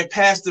with their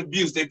past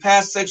abuse, their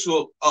past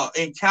sexual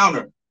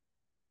encounter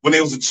when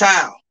they was a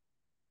child.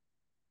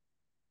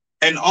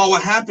 And all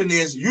what happened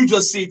is you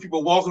just see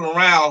people walking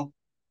around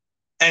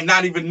and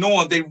not even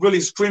knowing they really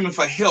screaming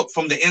for help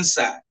from the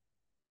inside.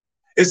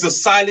 It's a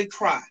silent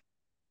cry.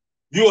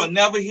 You will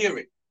never hear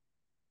it.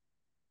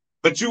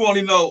 But you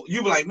only know,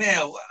 you be like,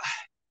 man,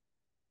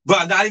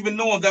 but not even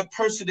knowing that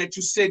person that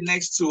you sit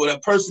next to or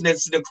that person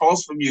that's sitting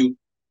across from you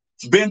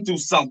been through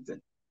something.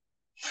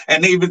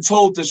 And they've been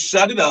told to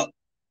shut it up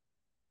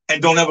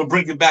and don't ever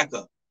bring it back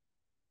up.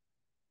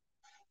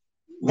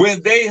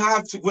 When they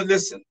have to, well,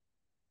 listen,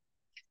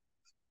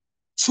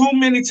 too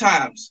many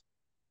times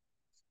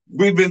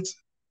we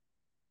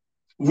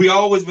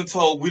always been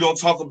told we don't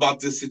talk about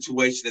this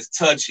situation. It's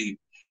touchy.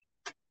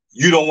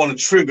 You don't want to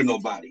trigger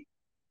nobody.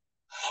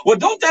 Well,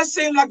 don't that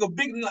seem like a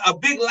big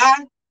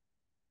lie?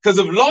 Because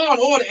if Law and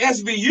Order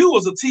SVU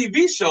was a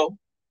TV show,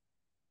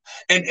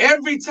 and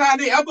every time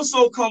the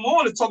episode come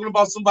on, it's talking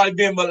about somebody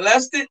being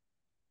molested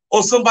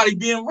or somebody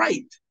being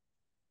raped.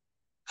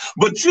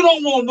 But you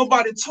don't want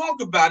nobody to talk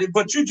about it,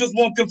 but you just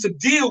want them to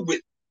deal with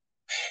it.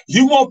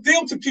 You want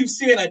them to keep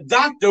seeing a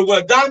doctor where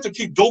a doctor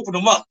keep doping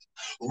them up,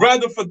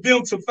 rather for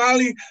them to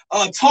finally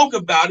talk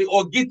about it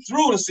or get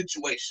through the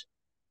situation.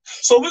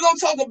 So we're going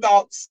to talk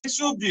about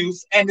sexual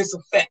abuse and its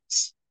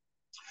effects.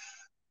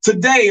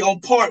 Today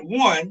on part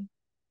 1,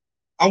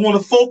 I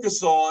want to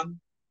focus on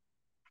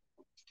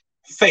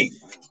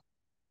faith.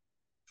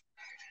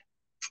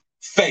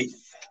 Faith.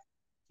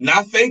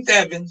 Not Faith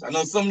Evans. I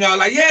know some of y'all are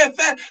like, yeah,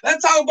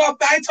 let's talk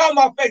about faith. I ain't talking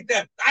about Faith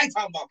Evans. I ain't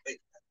talking about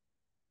Faith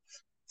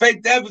Evans.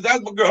 Faith Evans,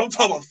 that's my girl. I'm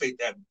talking about Faith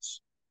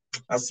Evans.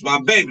 That's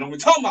my baby. I'm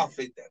talking about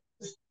Faith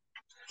Evans.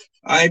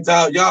 I ain't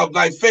talking, y'all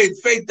like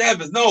Faith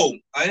Evans. No,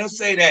 I didn't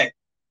say that.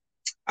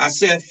 I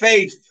said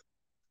faith.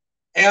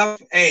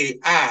 Faith.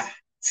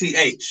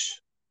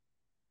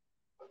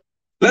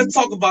 Let's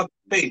talk about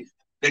faith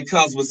that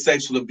comes with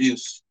sexual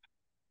abuse.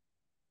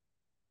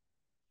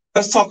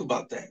 Let's talk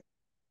about that.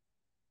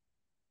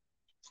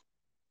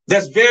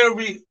 This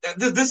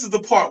is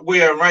the part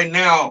where right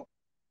now,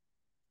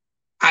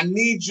 I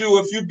need you,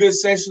 if you've been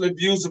sexually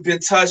abused or been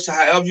touched,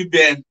 however you've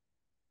been,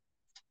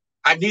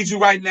 I need you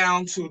right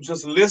now to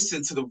just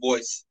listen to the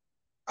voice.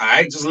 All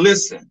right, just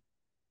listen.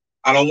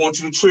 I don't want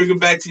you to trigger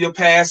back to your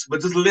past,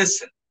 but just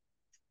listen.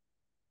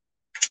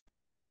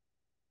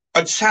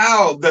 A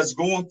child that's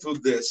going through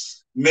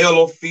this, male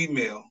or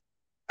female,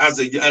 at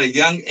a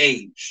young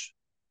age,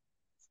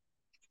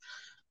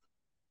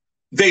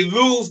 they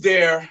lose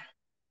their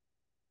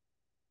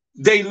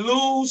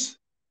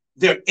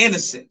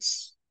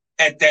innocence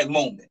at that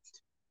moment.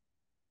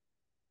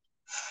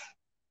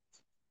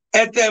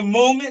 At that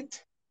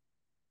moment,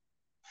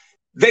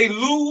 they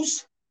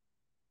lose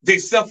their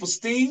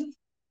self-esteem.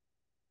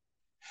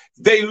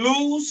 They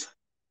lose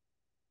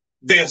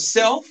their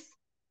self.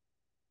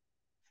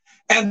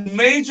 And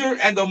major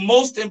and the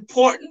most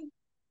important,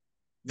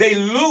 they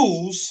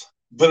lose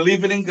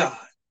believing in God.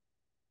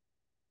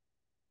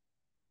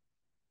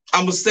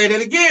 I'm gonna say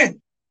that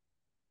again.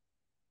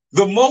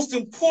 The most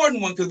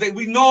important one, because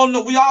we all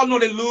know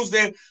they lose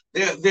their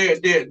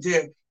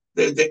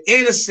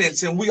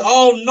innocence, and we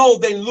all know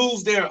they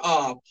lose their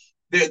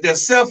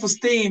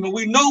self-esteem, and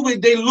we know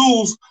they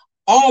lose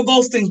all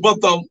those things. But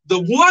the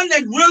one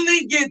that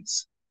really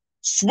gets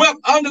swept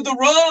under the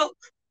rug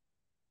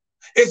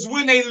is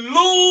when they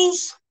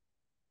lose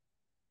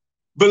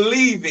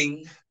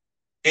believing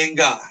in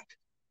God.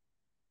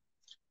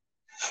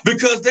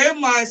 Because their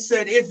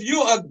mindset, if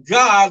you're a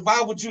God,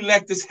 why would you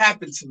let this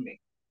happen to me?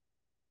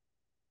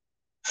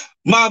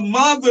 My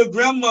mother,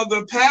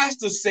 grandmother,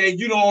 pastor said,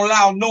 you don't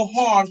allow no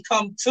harm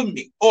come to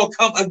me or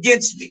come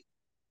against me.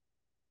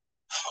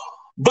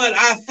 But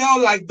I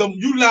felt like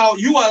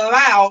you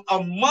allowed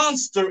a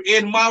monster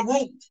in my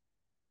room.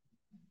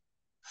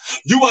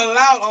 You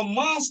allowed a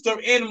monster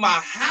in my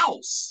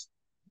house.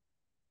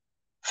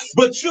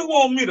 But you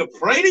want me to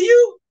pray to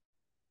you?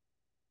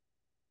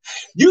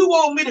 You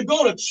want me to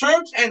go to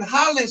church and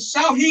holler and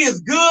shout he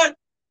is good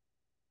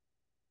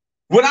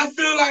when I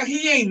feel like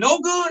he ain't no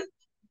good?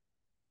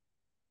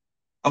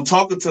 I'm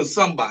talking to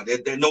somebody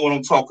that know what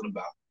I'm talking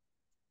about.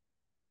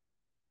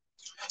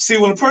 See,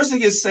 when a person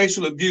gets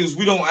sexually abused,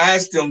 we don't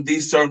ask them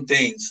these certain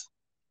things.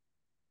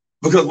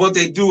 Because what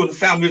they do in the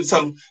family, they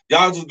tell them,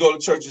 y'all just go to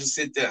church and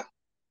sit there.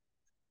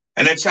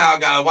 And that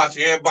child got to watch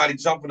everybody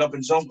jumping up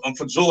and jumping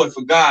for joy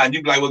for God. And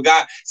you be like, well,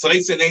 God, so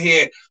they sit in their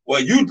head,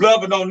 well, you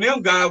loving on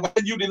them, God. Why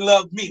you didn't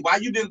love me? Why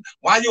you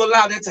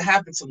allow that to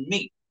happen to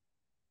me?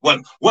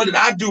 What did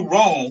I do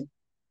wrong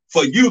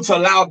for you to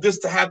allow this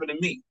to happen to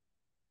me?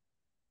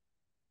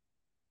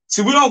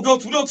 See, we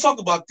don't talk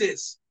about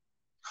this,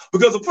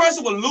 because a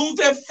person will lose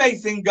their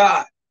faith in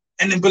God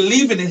and then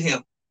believing in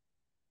him.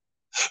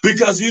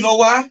 Because you know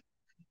why?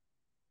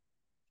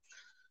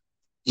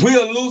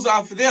 They'll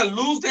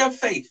lose their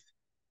faith.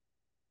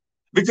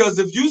 Because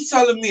if you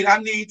telling me I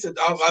need to,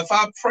 if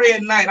I pray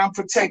at night, I'm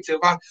protected.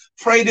 If I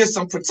pray this,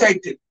 I'm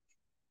protected.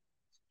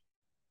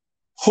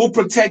 Who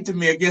protected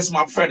me against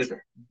my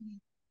predator?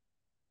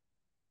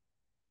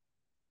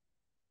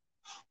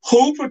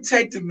 Who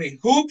protected me?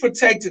 Who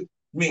protected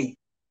me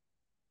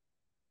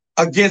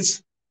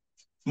against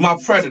my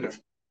predator?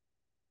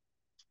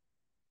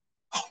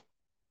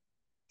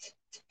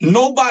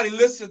 Nobody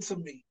listened to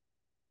me.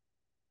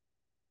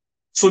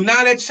 So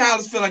now that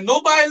child is feeling like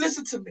nobody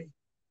listened to me.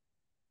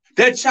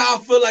 That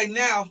child feel like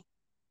now,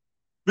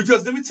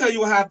 because let me tell you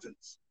what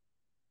happens.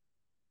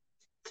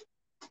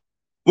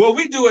 What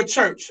we do at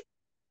church,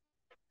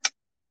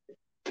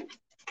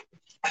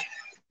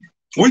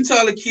 we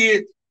tell a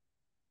kid,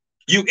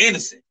 you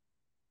innocent.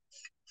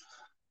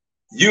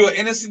 You're an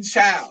innocent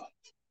child.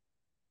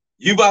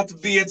 You about to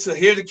be into,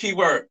 hear the key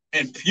word,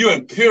 and you're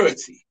in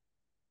purity.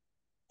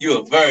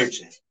 You're a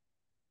virgin.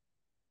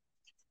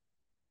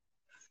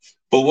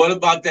 But what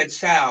about that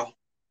child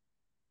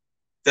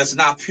that's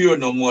not pure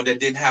no more, that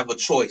didn't have a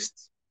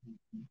choice?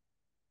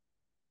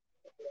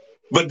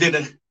 But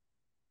then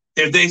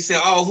if they say,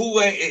 oh,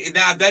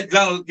 now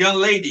that young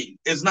lady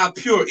is not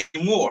pure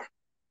anymore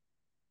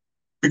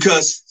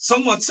because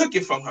someone took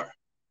it from her.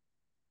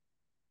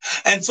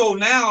 And so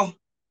now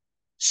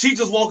she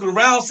just walking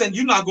around saying,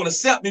 you're not going to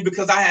accept me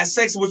because I had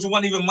sex, which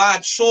wasn't even my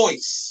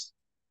choice.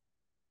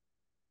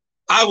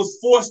 I was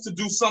forced to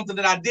do something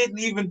that I didn't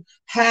even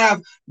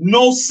have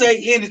no say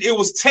in it. It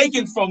was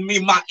taken from me.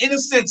 My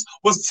innocence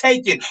was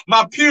taken.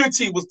 My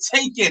purity was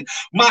taken.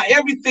 My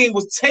everything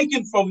was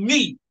taken from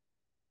me.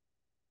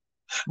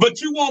 But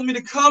you want me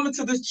to come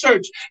into this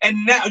church,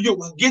 and now you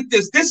get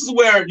this. This is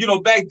where,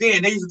 back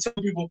then they used to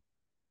tell people,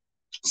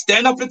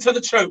 stand up into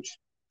the church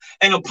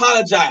and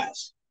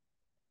apologize.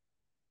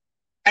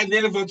 And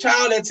then if a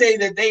child that tell you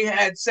that they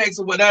had sex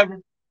or whatever,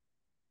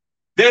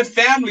 their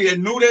family that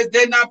knew that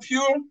they're not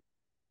pure,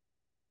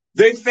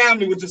 their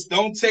family would just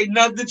don't say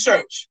nothing to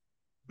church.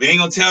 We ain't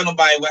gonna tell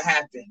nobody what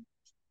happened.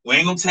 We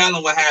ain't gonna tell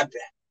them what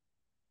happened.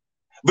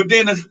 But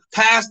then the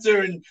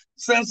pastor and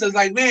son says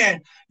like,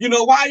 man,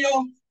 why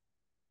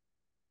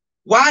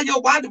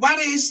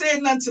they ain't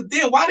saying nothing to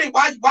them? Why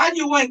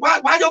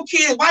your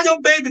kids, why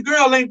your baby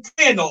girl ain't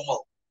praying no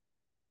more?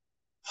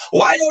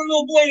 Why your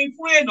little boy ain't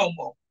praying no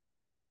more?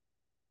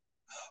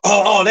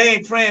 Oh, they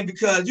ain't praying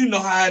because you know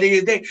how it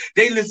is.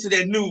 They listen to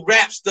that new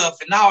rap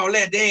stuff and all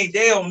that. They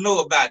don't know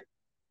about it.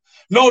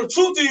 No, the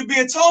truth is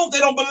being told they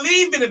don't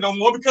believe in it no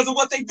more because of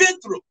what they've been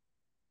through.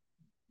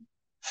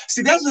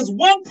 See, that's just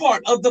one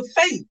part of the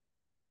faith.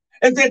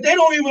 And that they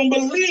don't even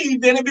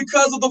believe in it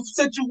because of the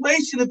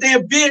situation that they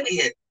have been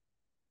in.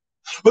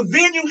 But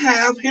then you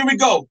have, here we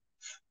go.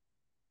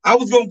 I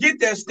was going to get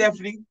there,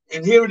 Stephanie,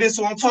 and here it is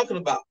what I'm talking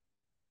about.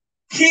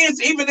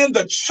 Kids, even in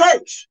the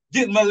church,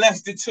 get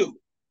molested too.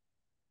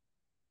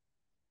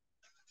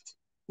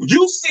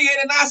 You see it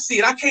and I see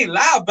it. I can't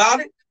lie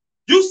about it.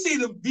 You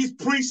see these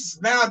priests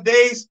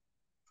nowadays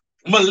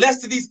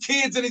molesting these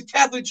kids in these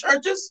Catholic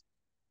churches.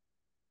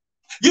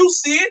 You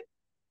see it.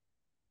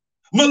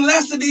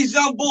 Molesting these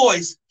young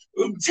boys,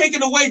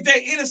 taking away their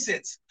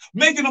innocence,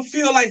 making them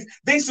feel like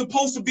they're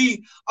supposed to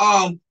be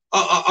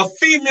a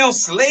female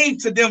slave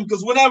to them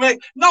because whatever.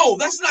 No,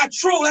 that's not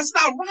true. That's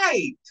not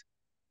right.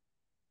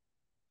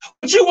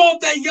 But you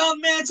want that young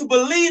man to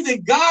believe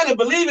in God and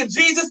believe in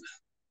Jesus,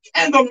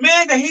 and the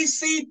man that he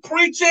see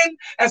preaching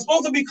and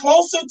supposed to be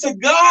closer to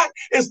God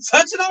is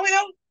touching on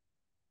him?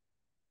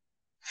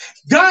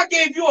 God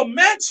gave you a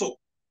mantle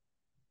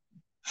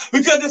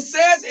because it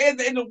says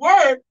in the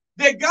word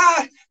that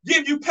God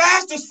give you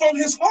pastors from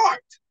his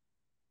heart.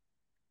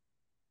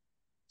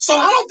 So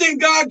I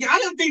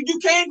don't think you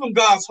came from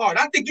God's heart.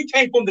 I think you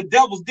came from the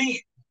devil's den.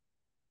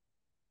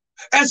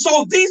 And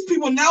so these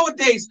people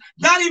nowadays,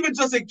 not even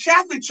just in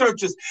Catholic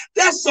churches,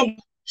 there's some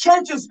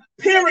churches,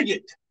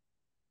 period.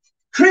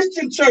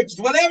 Christian churches,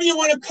 whatever you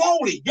want to call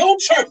it, your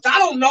church, I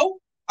don't know.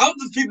 I'm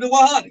just keeping it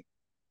 100.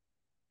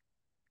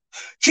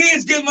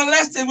 Kids get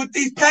molested with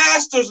these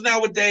pastors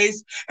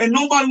nowadays, and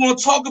nobody want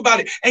to talk about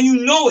it. And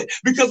you know it,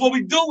 because what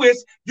we do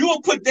is you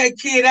will put that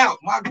kid out.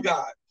 My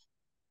God.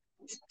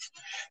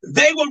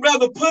 They would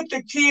rather put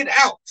the kid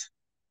out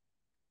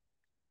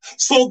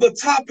so the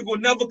topic will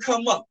never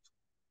come up.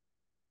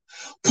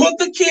 Put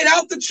the kid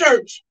out the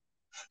church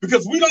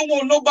because we don't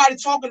want nobody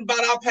talking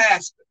about our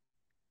pastor.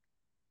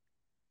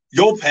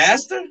 Your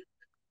pastor?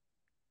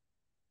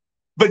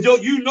 But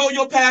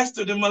your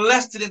pastor that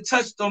molested and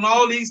touched on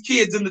all these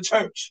kids in the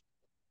church.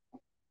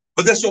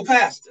 But that's your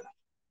pastor.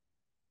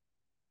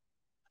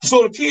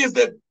 So the kids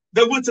that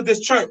went to this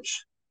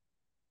church,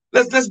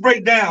 let's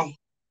break down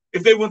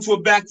if they went to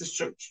a Baptist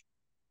church.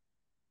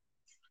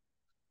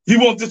 You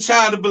want the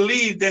child to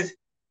believe that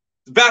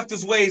the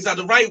Baptist ways are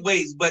the right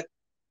ways, but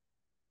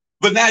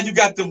now you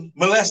got them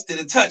molested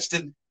and touched,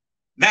 and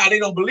now they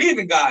don't believe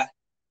in God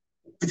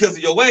because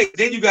of your way.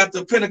 Then you got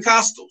the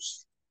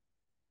Pentecostals,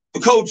 the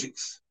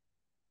Kojics,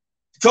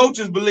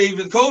 Coaches believe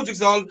in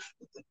coaches all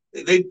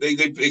they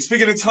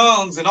speaking in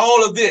tongues and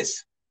all of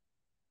this.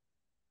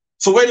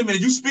 So wait a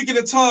minute, you speaking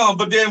in tongues,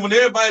 but then when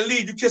everybody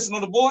leave, you kissing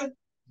on the boy?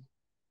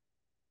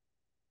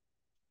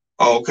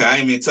 Oh, okay, I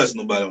ain't mean touch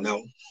nobody on that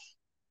one.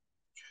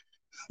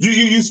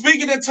 You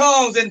speaking in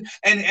tongues and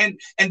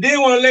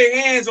then want to lay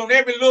hands on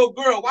every little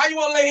girl. Why you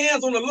want to lay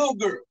hands on the little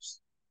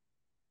girls?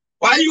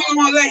 Why you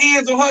want to lay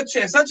hands on her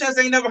chest? Her chest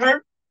ain't never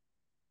hurt.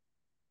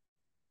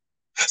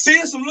 See,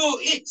 there's some little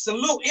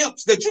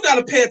imps that you got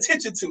to pay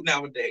attention to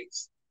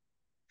nowadays.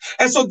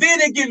 And so then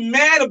they get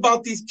mad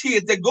about these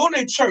kids that go to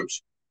their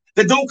church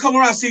that don't come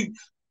around. See,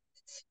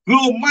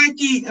 little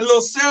Mikey and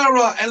little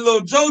Sarah and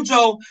little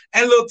JoJo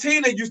and little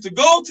Tina used to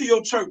go to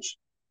your church.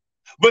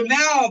 But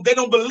now they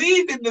don't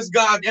believe in this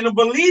God. They don't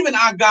believe in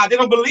our God. They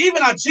don't believe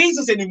in our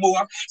Jesus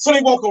anymore. So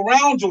they walk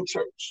around your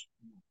church.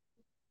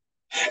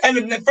 And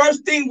then the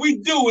first thing we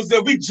do is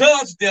that we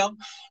judge them.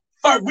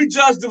 First, we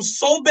judge them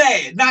so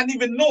bad, not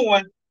even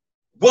knowing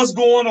what's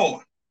going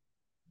on.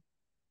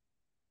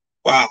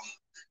 Wow.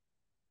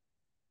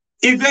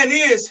 If that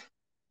is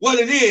what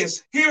it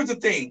is, here's the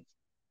thing.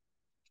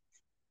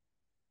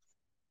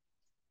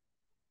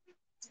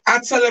 I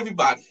tell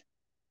everybody,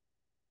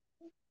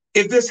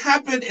 if this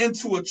happened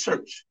into a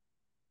church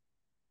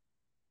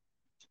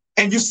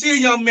and you see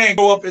a young man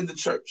grow up in the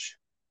church,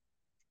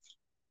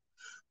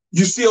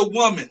 you see a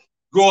woman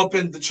grow up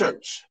in the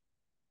church,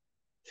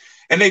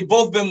 and they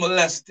both been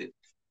molested,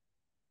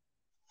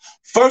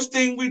 first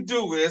thing we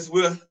do is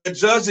we'll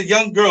judge a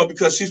young girl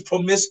because she's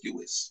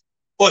promiscuous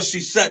or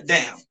she's shut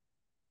down.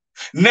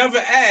 Never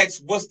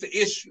ask what's the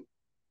issue.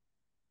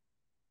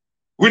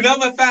 We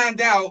never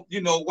find out,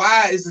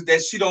 why is it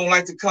that she don't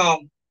like to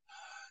come?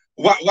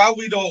 Why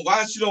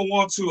she don't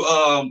want to?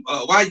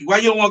 Why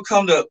you don't want to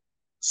come to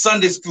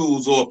Sunday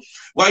schools, or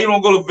why you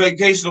don't go to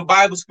vacation or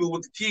Bible school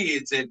with the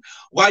kids, and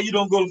why you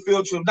don't go to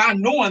field trip? Not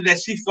knowing that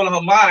she's feeling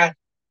her mind.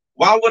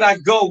 Why would I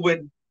go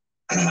when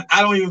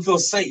I don't even feel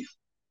safe?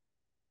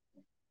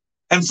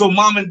 And so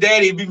mom and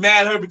daddy be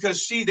mad at her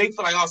because they feel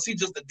like, oh, she's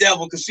just the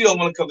devil because she don't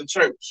want to come to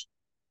church.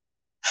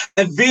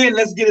 And then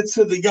let's get it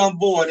to the young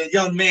boy, the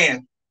young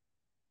man.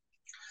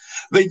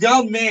 The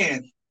young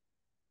man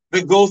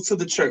that goes to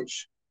the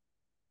church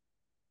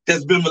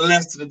that's been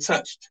molested and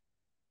touched.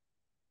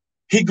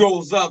 He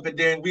grows up and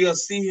then we'll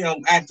see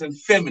him acting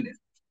feminine.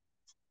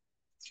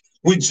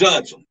 We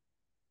judge him.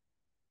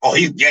 Oh,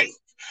 he's gay.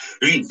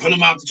 We put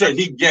him out the church.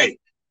 He's gay.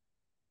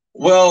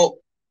 Well,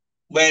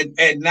 when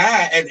at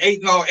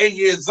 8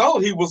 years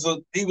old, he was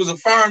a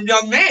firm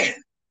young man.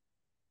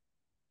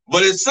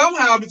 But it's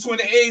somehow between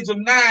the age of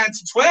 9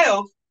 to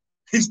 12,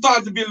 he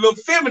started to be a little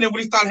feminine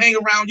when he started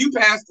hanging around you,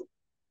 Pastor.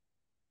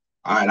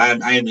 All right, I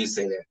didn't mean to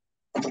say that.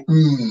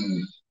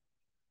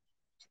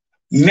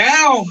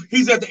 Now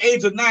he's at the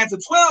age of 9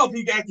 to 12.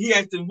 He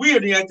acting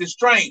weird. He acting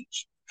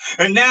strange.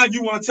 And now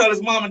you want to tell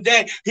his mom and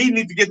dad he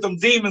need to get them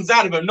demons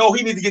out of him. No,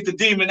 he need to get the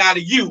demon out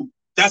of you.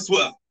 That's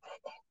what.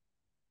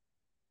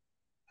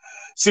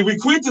 See, we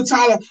quit to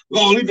Tyler.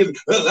 Oh,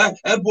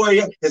 that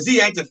boy, is he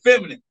acting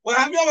feminine? Well,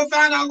 have you ever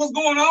found out what's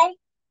going on?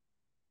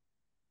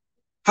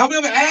 Have you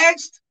ever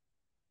asked?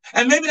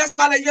 And maybe that's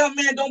why that young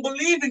man don't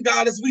believe in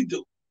God as we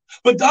do.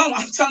 But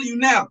I'm telling you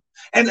now,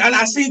 and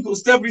I see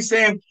Stephanie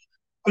saying,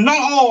 not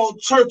all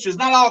churches,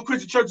 not all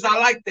Christian churches are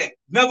like that.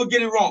 Never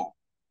get it wrong.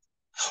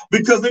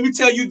 Because let me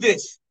tell you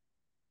this.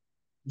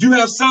 You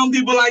have some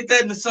people like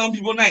that and some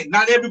people ain't.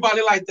 Not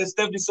everybody like that,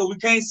 Stephanie, so we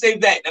can't say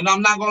that. And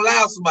I'm not going to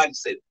allow somebody to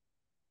say that.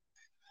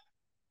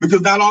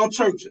 Because not all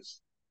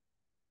churches.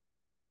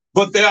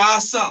 But there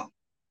are some.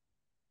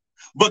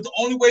 But the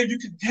only way you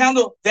can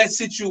handle that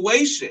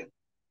situation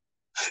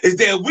is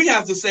that we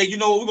have to say,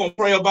 we're going to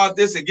pray about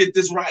this and get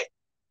this right.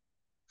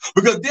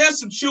 Because there's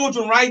some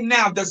children right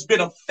now that's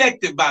been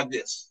affected by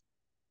this.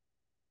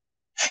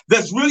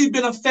 That's really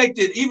been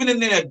affected, even in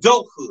their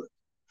adulthood,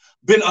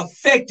 been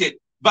affected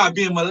by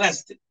being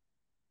molested.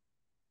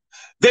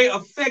 They're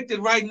affected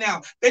right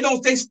now.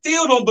 They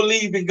still don't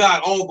believe in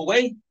God all the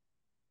way.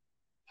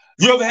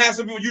 You ever had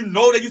some people,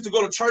 they used to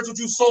go to church with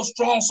you so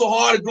strong, so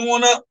hard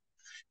growing up.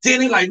 Then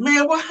they're like,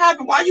 man, what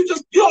happened? Why you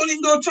don't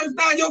even go to church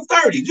now in your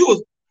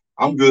 30s?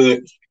 I'm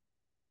good.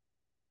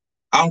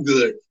 I'm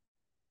good.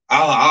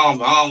 I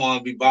don't want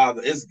to be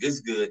bothered. It's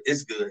good.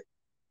 It's good.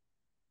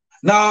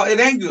 No, it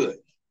ain't good.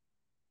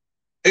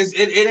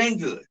 It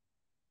ain't good.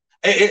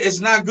 It's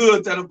not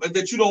good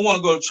that you don't want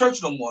to go to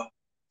church no more,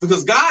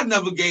 because God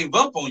never gave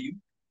up on you.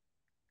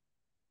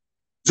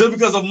 Just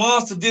because a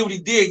monster did what he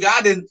did,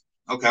 God didn't.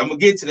 Okay, I'm going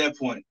to get to that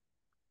point.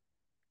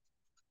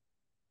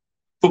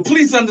 But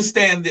please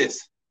understand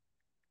this.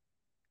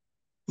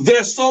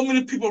 There's so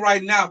many people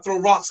right now throw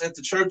rocks at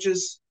the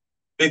churches.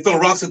 They throw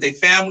rocks at their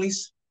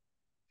families.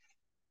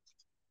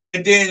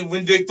 And then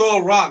when they throw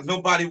a rock,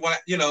 nobody want,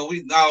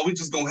 we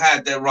just going to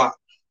hide that rock.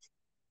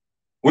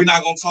 We're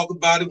not going to talk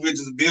about it. We're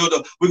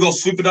going to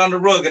sweep it under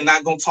the rug and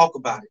not going to talk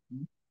about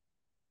it.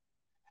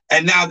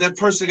 And now that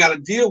person got to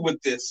deal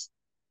with this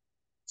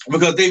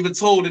because they've been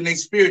told in their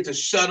spirit to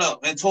shut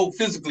up and told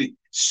physically,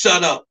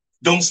 shut up,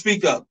 don't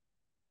speak up.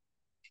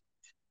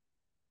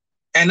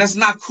 And that's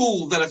not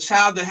cool that a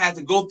child that had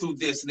to go through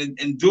this and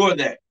endure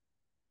that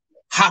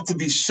have to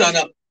be shut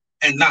up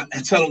and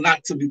tell them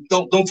not to be,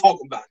 don't talk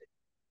about it.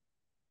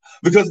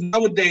 Because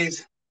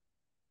nowadays,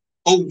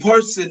 a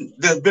person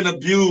that's been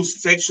abused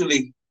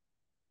sexually,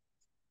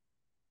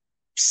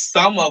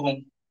 some of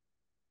them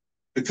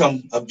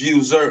become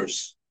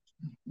abusers.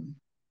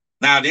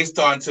 Now they're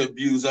starting to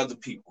abuse other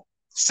people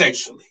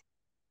sexually.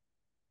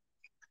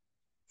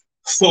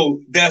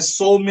 So there's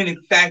so many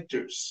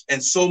factors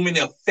and so many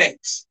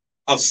effects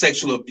of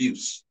sexual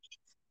abuse.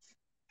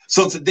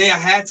 So today I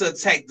had to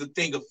attack the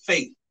thing of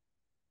faith.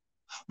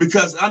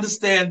 Because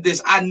understand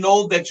this, I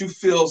know that you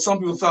feel, some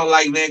people felt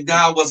like, man,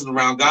 God wasn't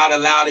around. God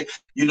allowed it.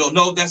 You know,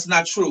 no, that's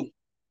not true.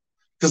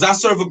 Because I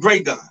serve a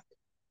great God.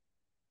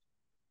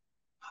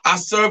 I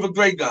serve a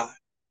great God.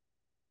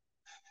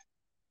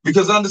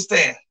 Because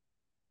understand,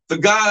 the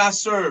God I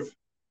serve,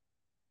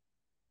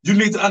 you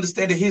need to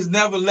understand that he's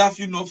never left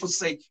you nor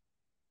forsake you.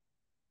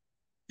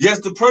 Yes,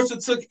 the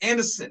person took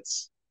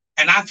innocence,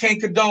 and I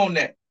can't condone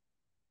that.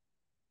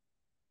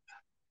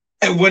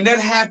 And when that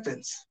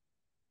happens,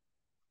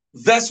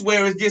 that's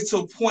where it gets to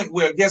a point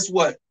where, guess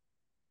what?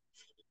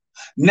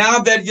 Now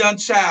that young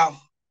child,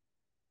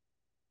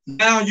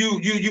 now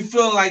you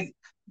feel like,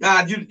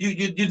 God,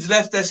 you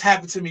left this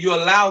happen to me. You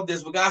allowed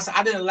this, but God said,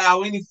 I didn't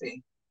allow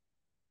anything.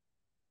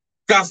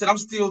 God said, I'm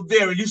still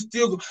there, and you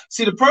still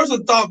see. The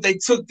person thought they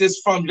took this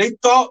from you.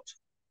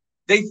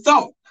 They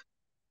thought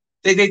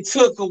they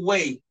took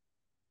away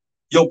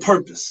your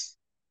purpose.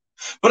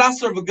 But I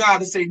serve a God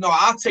that say, no,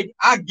 I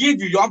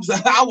give you.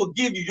 I will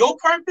give you your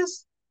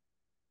purpose,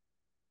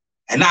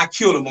 and I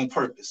kill them on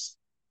purpose.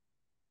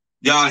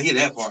 Y'all hear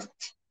that part?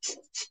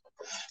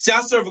 See,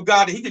 I serve a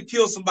God that he could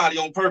kill somebody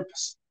on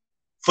purpose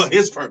for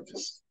his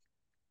purpose.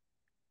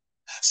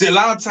 See, a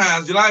lot of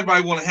times,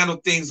 everybody want to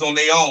handle things on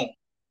their own.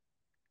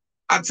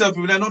 I tell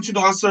people that, don't you know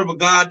I serve a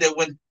God that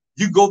when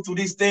you go through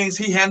these things,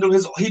 he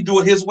do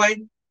it his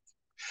way.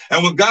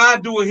 And when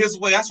God do it his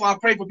way, that's why I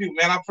pray for people,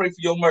 man. I pray for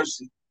your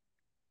mercy.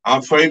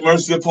 I pray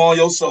mercy upon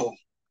your soul.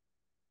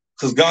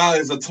 Because God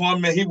is a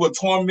torment. He will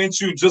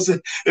torment you.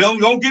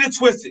 Don't get it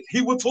twisted.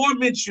 He will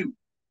torment you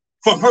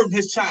for hurting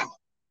his child.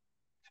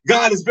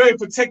 God is very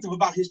protective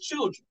about his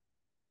children.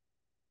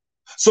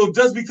 So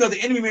just because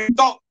the enemy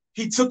thought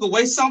he took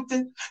away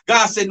something,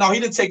 God said, no, he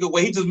didn't take it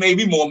away. He just made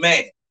me more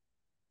mad.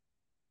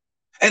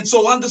 And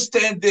so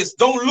understand this.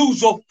 Don't lose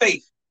your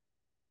faith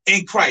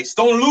in Christ.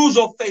 Don't lose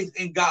your faith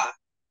in God.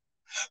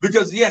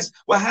 Because yes,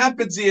 what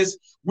happens is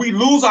we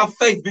lose our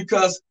faith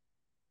because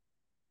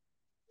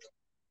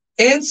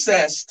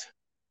incest,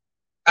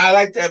 I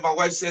like that. My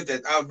wife said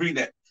that. I'll read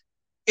that.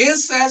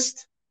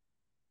 Incest,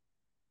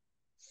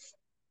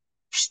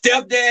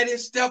 stepdaddies,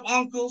 step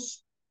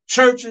uncles,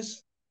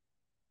 churches,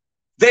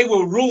 they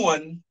will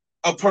ruin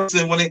a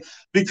person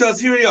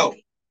because here you go.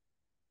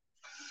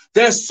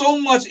 There's so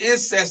much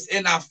incest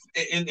in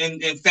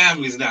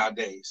families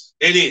nowadays.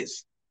 It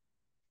is.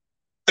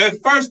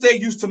 At first, they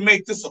used to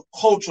make this a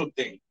cultural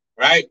thing,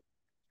 right?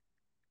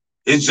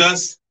 It's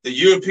just the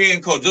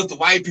European culture, just the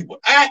white people.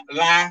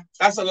 Lie.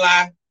 That's a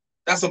lie.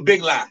 That's a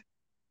big lie.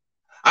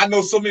 I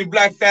know so many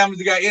black families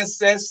that got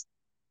incest.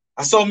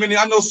 I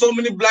know so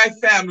many black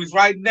families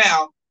right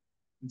now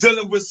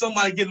dealing with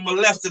somebody getting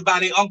molested by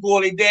their uncle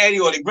or their daddy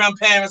or their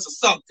grandparents or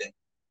something.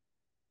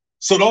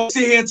 So don't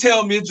sit here and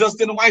tell me it's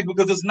just in the white,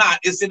 because it's not.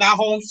 It's in our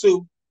homes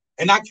too,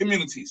 in our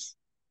communities.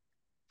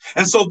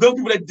 And so those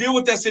people that deal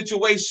with that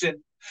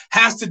situation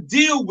has to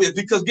deal with,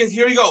 because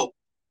here you go.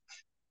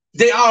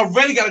 They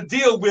already got to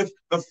deal with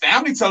the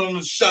family telling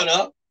them to shut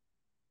up.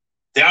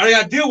 They already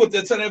got to deal with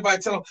it, telling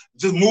everybody, tell them,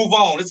 just move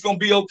on. It's going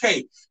to be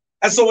okay.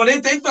 And so when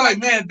they feel like,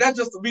 man, that's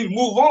just for me to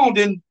move on,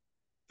 then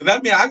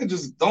that means I can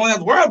just don't have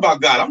to worry about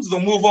God. I'm just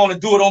going to move on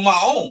and do it on my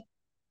own.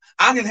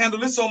 I can handle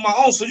this on my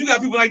own. So you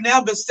got people right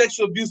now that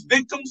sexual abuse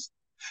victims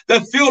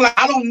that feel like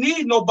I don't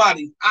need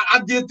nobody.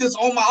 I did this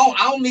on my own.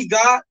 I don't need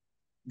God.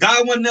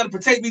 God wasn't there to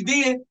protect me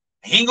then.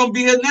 He ain't going to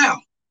be here now.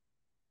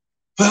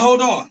 But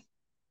hold on.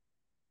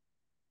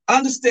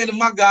 Understanding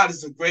my God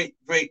is a great,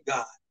 great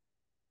God.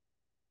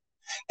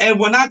 And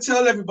when I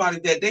tell everybody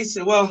that, they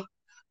say, well,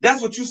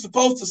 that's what you're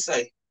supposed to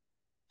say.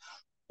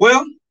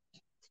 Well,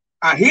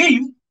 I hear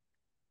you.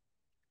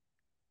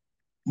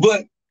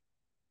 But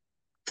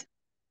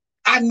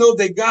I know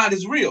that God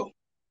is real.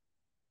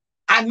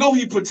 I know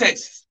he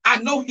protects us.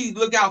 I know he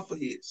look out for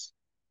his.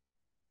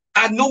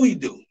 I know he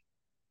do.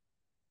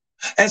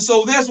 And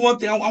so there's one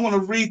thing I want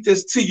to read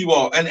this to you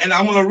all. And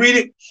I want to read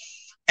it.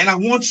 And I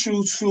want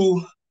you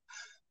to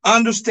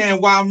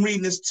understand why I'm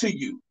reading this to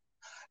you.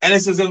 And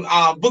this is in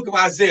book of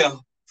Isaiah,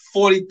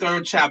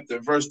 43rd chapter,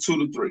 verse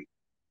 2-3.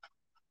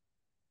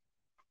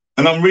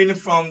 And I'm reading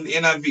from the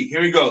NIV.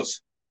 Here he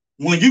goes.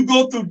 When you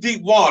go through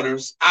deep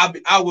waters,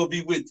 I will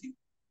be with you.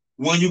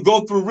 When you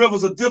go through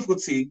rivers of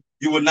difficulty,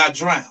 you will not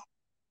drown.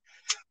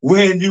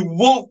 When you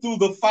walk through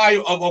the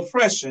fire of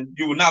oppression,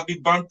 you will not be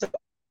burnt up.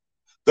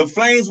 The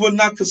flames will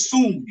not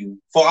consume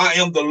you, for I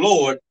am the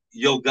Lord,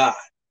 your God.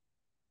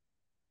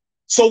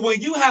 So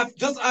when you have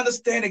just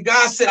understanding,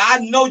 God said, I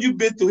know you've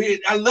been through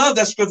it. I love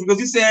that scripture because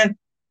he's saying,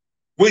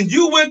 When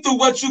you went through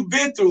what you've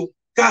been through,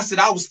 God said,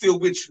 I was still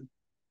with you.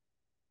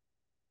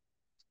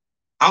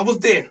 I was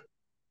there.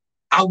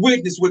 I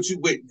witnessed what you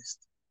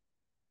witnessed.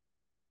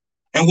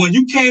 And when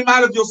you came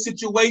out of your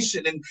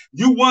situation and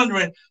you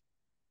wondering,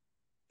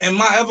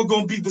 am I ever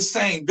going to be the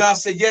same? God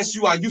said, yes,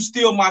 you are. You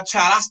still my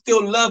child. I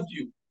still love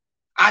you.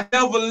 I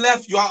never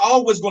left you. I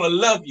always going to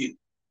love you.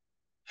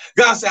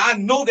 God said, I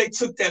know they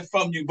took that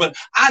from you, but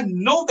I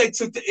know they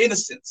took the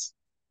innocence.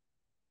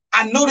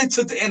 I know they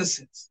took the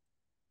innocence,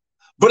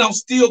 but I'm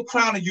still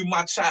crowning you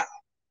my child.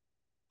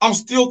 I'm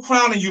still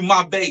crowning you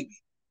my baby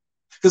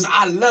because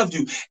I love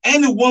you.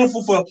 Ain't it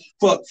wonderful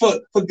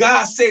for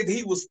God said that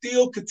he will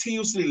still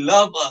continuously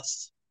love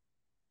us,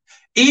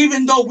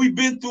 even though we've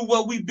been through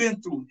what we've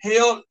been through,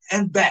 hell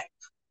and back.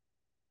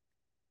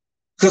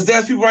 Because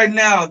there's people right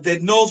now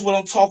that knows what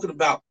I'm talking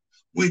about.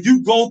 When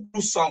you go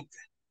through something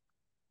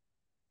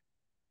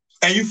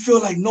and you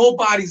feel like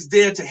nobody's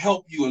there to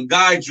help you and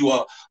guide you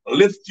or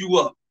lift you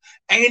up,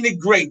 ain't it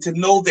great to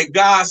know that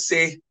God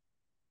said,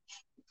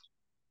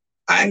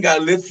 I ain't got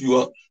to lift you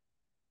up.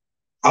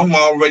 I'm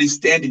already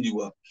standing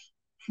you up.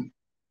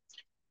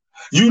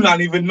 You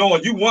not even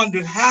knowing. You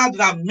wondering, how did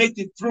I make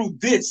it through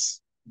this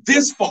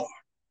far?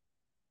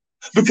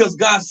 Because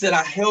God said,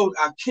 I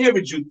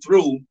carried you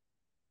through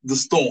the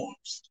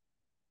storms.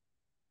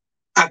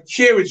 I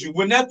carried you.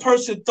 When that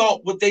person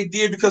thought what they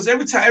did, because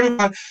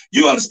everybody,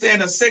 you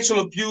understand, a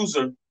sexual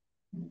abuser,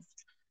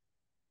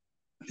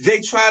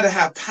 they try to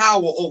have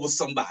power over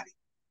somebody.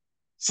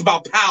 It's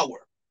about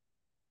power.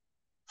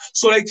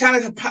 So they kind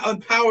of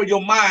empower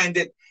your mind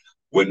that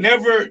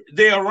whenever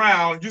they're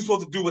around, you're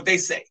supposed to do what they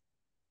say.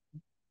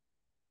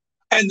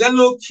 And that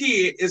little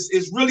kid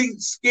is really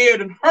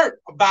scared and hurt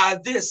by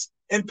this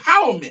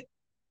empowerment.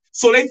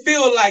 So they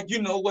feel like,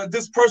 you know what,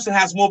 this person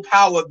has more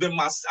power than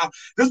myself.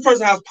 This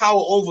person has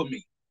power over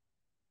me.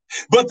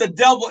 But the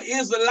devil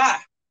is a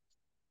lie.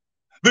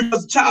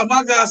 Because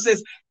my God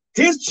says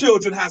his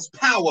children has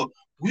power.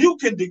 You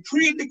can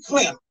decree and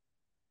declare.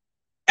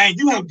 And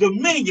you have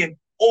dominion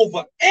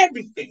over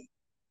everything.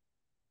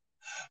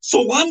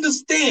 So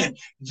understand,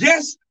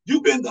 yes,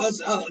 you've been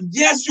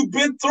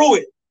through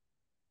it.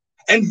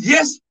 And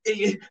yes,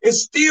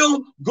 it's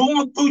still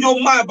going through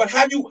your mind, but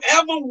have you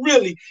ever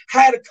really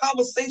had a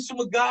conversation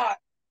with God?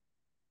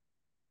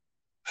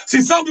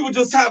 See, some people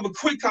just have a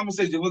quick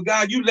conversation with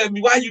God. You let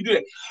me, why you do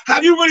that?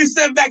 Have you really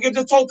sat back and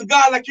just talked to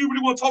God like you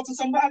really want to talk to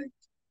somebody?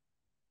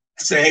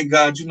 Say, hey,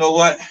 God, you know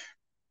what?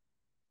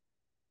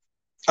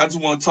 I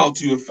just want to talk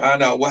to you and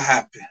find out what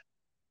happened.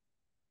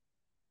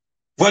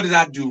 What did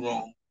I do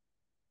wrong?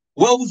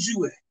 Where was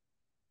you at?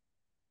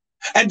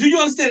 And do you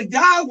understand?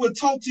 God will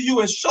talk to you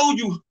and show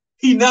you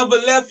he never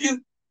left you.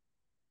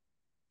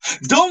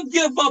 Don't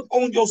give up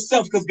on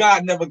yourself because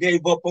God never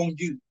gave up on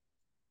you.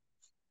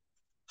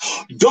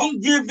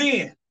 Don't give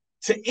in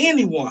to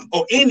anyone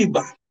or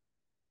anybody.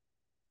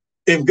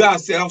 If God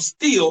said, I'm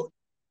still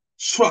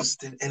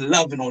trusting and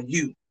loving on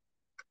you.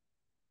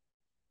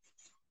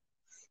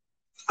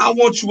 I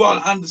want you all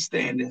to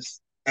understand this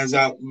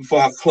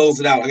before I close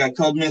it out. I got a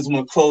couple minutes. I'm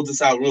going to close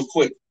this out real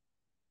quick.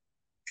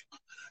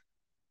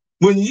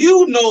 When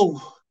you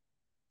know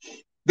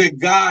that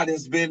God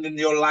has been in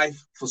your life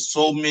for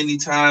so many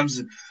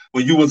times,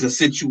 when you was in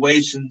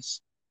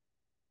situations,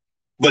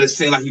 but it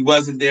seemed like he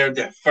wasn't there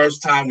that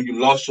first time when you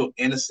lost your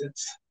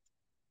innocence.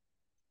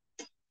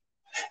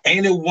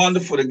 Ain't it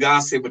wonderful that God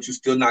said, but you're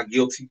still not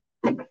guilty?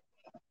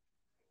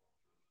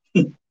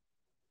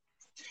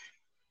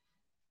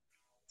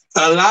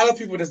 A lot of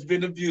people that's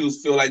been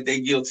abused feel like they're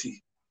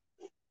guilty.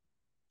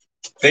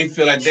 They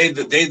feel like they're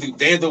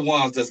the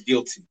ones that's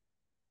guilty.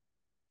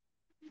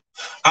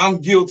 I'm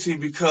guilty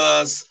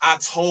because I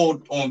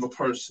told on the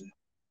person.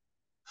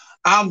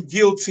 I'm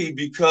guilty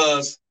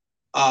because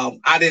I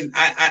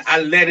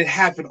let it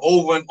happen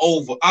over and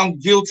over. I'm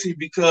guilty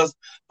because,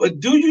 but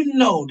do you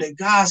know that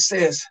God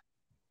says,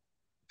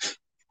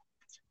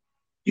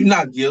 you're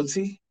not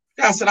guilty?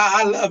 God said,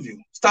 I love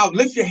you. Stop,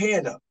 lift your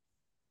head up.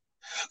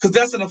 Because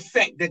that's an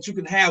effect that you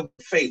can have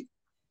with faith.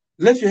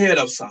 Lift your head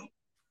up some.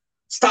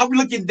 Stop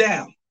looking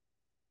down.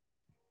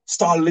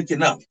 Start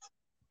looking up.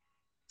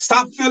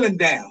 Stop feeling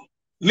down.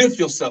 Lift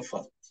yourself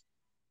up.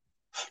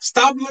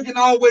 Stop looking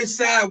always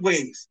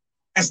sideways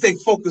and stay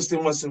focused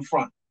in what's in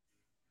front.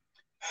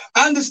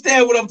 I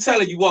understand what I'm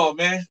telling you all,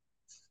 man.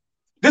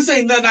 This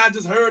ain't nothing I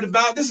just heard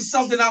about. This is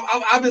something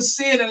I've been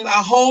seeing in my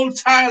whole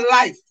entire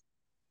life.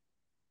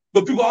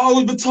 But people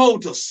always been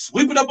told to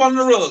sweep it up on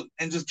the rug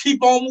and just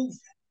keep on moving.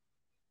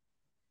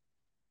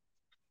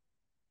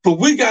 But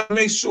we got to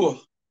make sure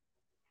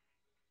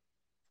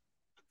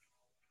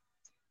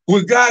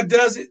when God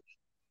does it,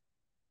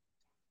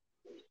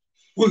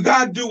 when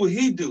God do what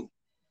he do,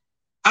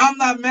 I'm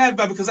not mad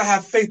about it because I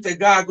have faith that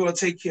God going to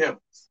take care of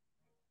us.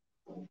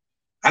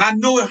 And I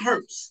know it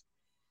hurts.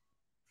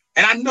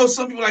 And I know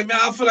some people are like, man,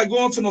 I don't feel like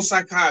going to no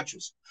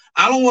psychiatrist.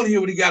 I don't want to hear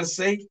what he got to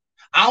say.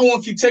 I don't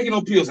want to keep taking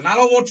no pills. And I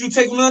don't want you to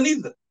take none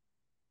either.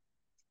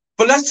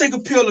 But let's take a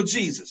pill of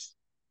Jesus.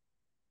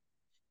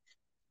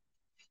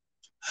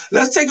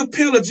 Let's take a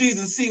pill of Jesus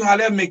and see how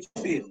that makes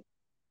you feel.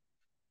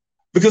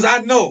 Because I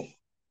know.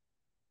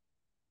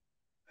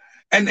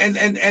 And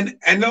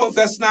no,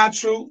 that's not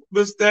true,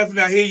 but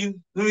Stephanie, I hear you.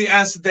 Let me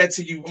answer that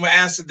to you. I'm gonna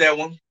answer that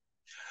one.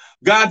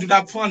 God do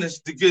not punish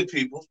the good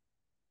people.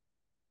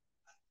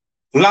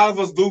 A lot of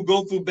us do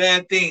go through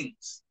bad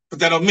things, but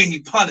that don't mean he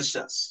punished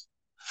us.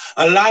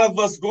 A lot of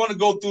us going to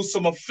go through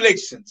some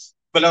afflictions,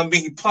 but that don't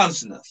mean he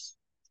punishing us.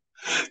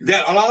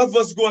 That a lot of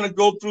us going to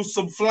go through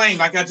some flame,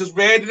 like I just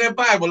read in the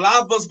Bible. A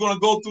lot of us going to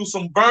go through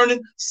some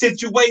burning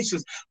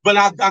situations, but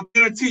I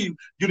guarantee you,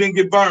 you didn't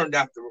get burned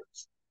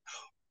afterwards.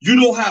 You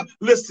don't have,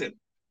 listen,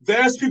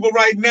 there's people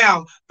right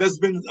now that's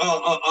been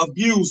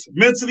abused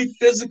mentally,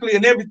 physically,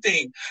 and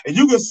everything. And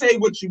you can say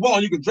what you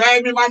want. You can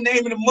drag me my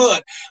name in the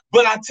mud.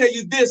 But I tell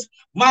you this,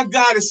 my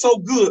God is so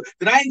good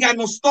that I ain't got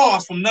no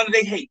scars from none of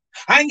their hate.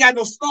 I ain't got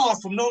no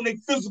scars from none of their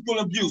physical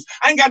abuse.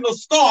 I ain't got no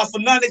scars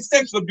from none of their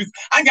sexual abuse.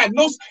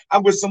 I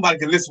wish somebody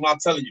could listen when I'm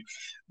telling you.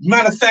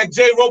 Matter of fact,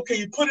 J-Ro, can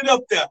you put it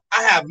up there?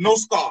 I have no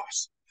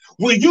scars.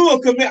 When you will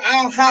commit,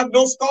 I don't have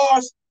no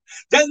scars.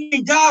 That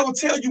means God will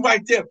tell you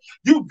right there,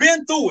 you've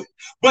been through it,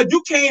 but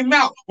you came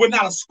out with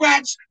not a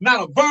scratch,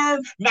 not a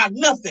burn, not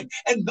nothing.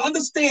 And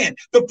understand,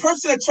 the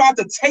person that tried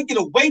to take it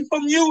away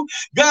from you,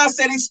 God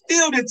said he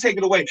still didn't take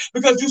it away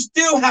because you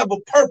still have a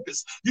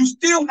purpose. You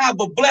still have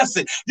a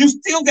blessing. You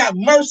still got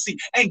mercy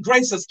and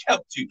grace has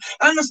kept you.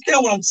 I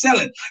understand what I'm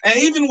telling. And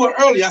even with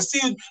earlier, I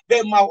see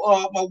that my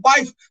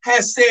wife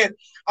has said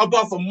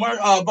about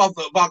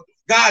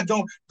God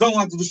don't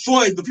have to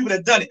destroy the people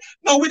that done it.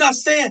 No, we're not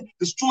saying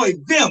destroy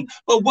them.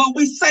 But what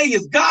we say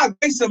is God,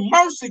 grace and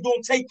mercy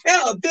gonna take care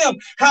of them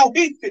how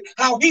he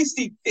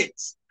sees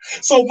fits.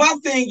 So my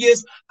thing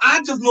is,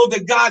 I just know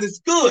that God is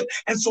good.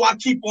 And so I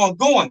keep on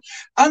going.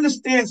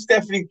 Understand,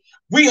 Stephanie,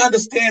 we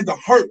understand the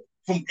hurt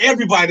from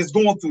everybody that's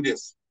going through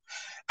this.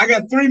 I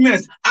got 3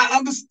 minutes. I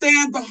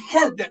understand the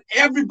hurt that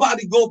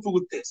everybody go through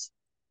with this.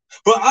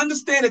 But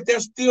understand that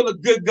there's still a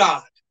good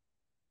God.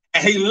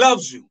 And he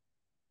loves you.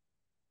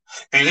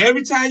 And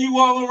every time you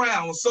walk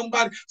around with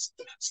somebody,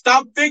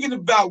 stop thinking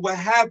about what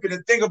happened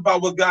and think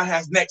about what God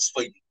has next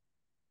for you.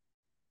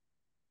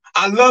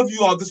 I love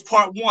you all. This is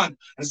part one. And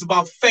it's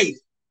about faith.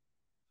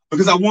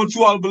 Because I want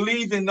you all to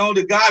believe and know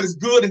that God is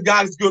good and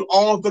God is good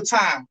all the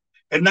time.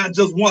 And not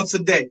just once a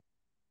day.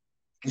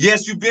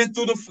 Yes, you've been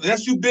through.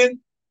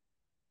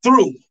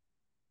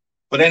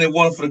 But ain't it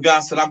wonderful that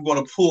God said, I'm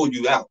going to pull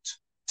you out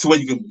to where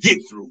you can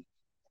get through.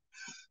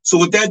 So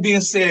with that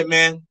being said,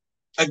 man,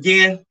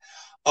 again,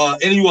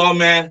 any of you all,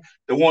 man,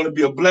 that want to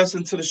be a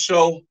blessing to the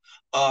show,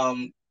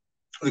 the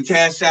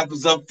Cash App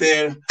is up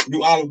there,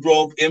 New Olive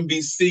Grove,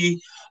 NBC.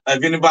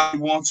 If anybody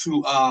wants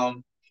to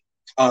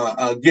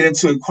get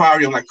into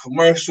inquiry on like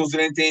commercials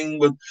and anything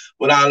with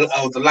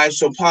the Live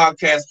Show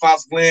podcast,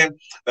 Fox Glenn,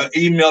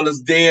 email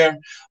is there.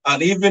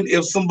 And even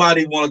if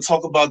somebody want to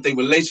talk about their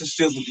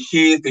relationships with the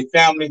kids, their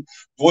family,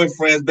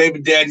 boyfriends, baby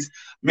daddies,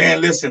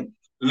 man, listen.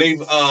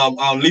 Leave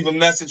a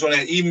message on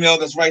that email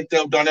that's right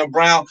there, Darnell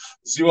Brown,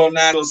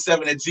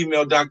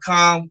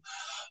 0907@gmail.com.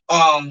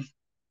 I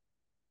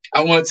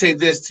want to say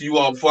this to you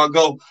all before I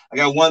go. I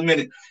got 1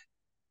 minute.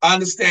 I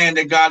understand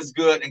that God is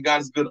good and God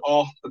is good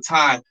all the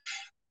time.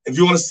 If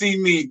you want to see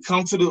me,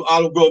 come to the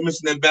Olive Grove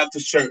Missionary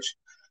Baptist Church,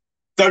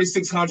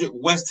 3600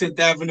 West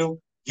 10th Avenue,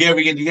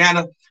 Gary,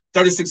 Indiana.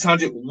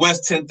 3600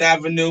 West 10th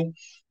Avenue,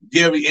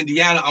 Gary,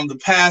 Indiana. I'm the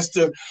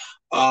pastor.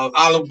 New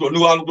Olive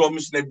Grove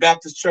Missionary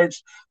Baptist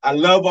Church. I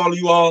love all of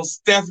you all.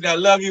 Stephanie, I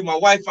love you. My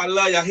wife, I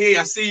love you. I hear you.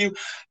 I see you.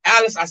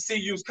 Alice, I see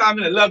you.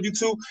 Comment. I love you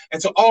too.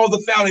 And to all the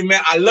family,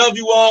 man, I love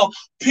you all.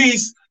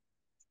 Peace.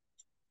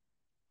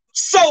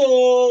 So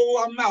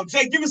I'm out.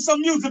 Jay, give me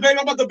some music, baby.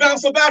 I'm about to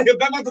bounce up out of here.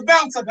 I'm about to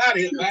bounce up out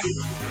of here, man.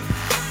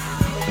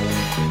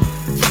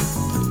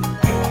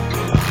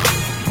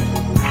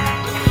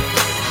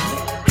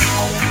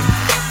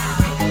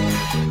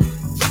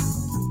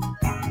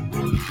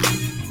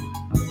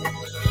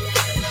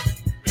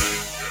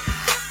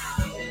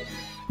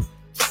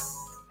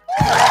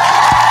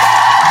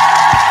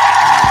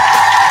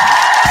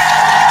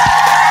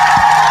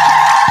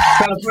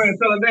 Tell a friend,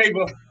 tell a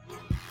neighbor.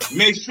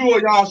 Make sure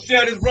y'all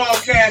share this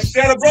broadcast.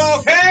 Share the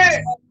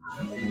broadcast.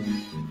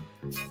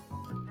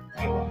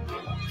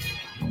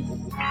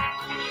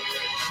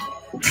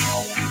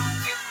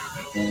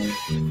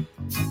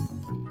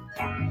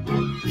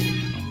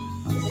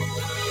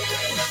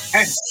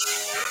 Hey,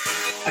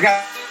 I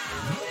got.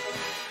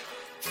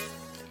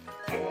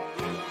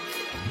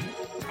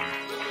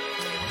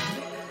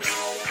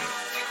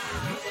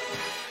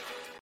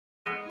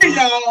 Hey,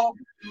 y'all.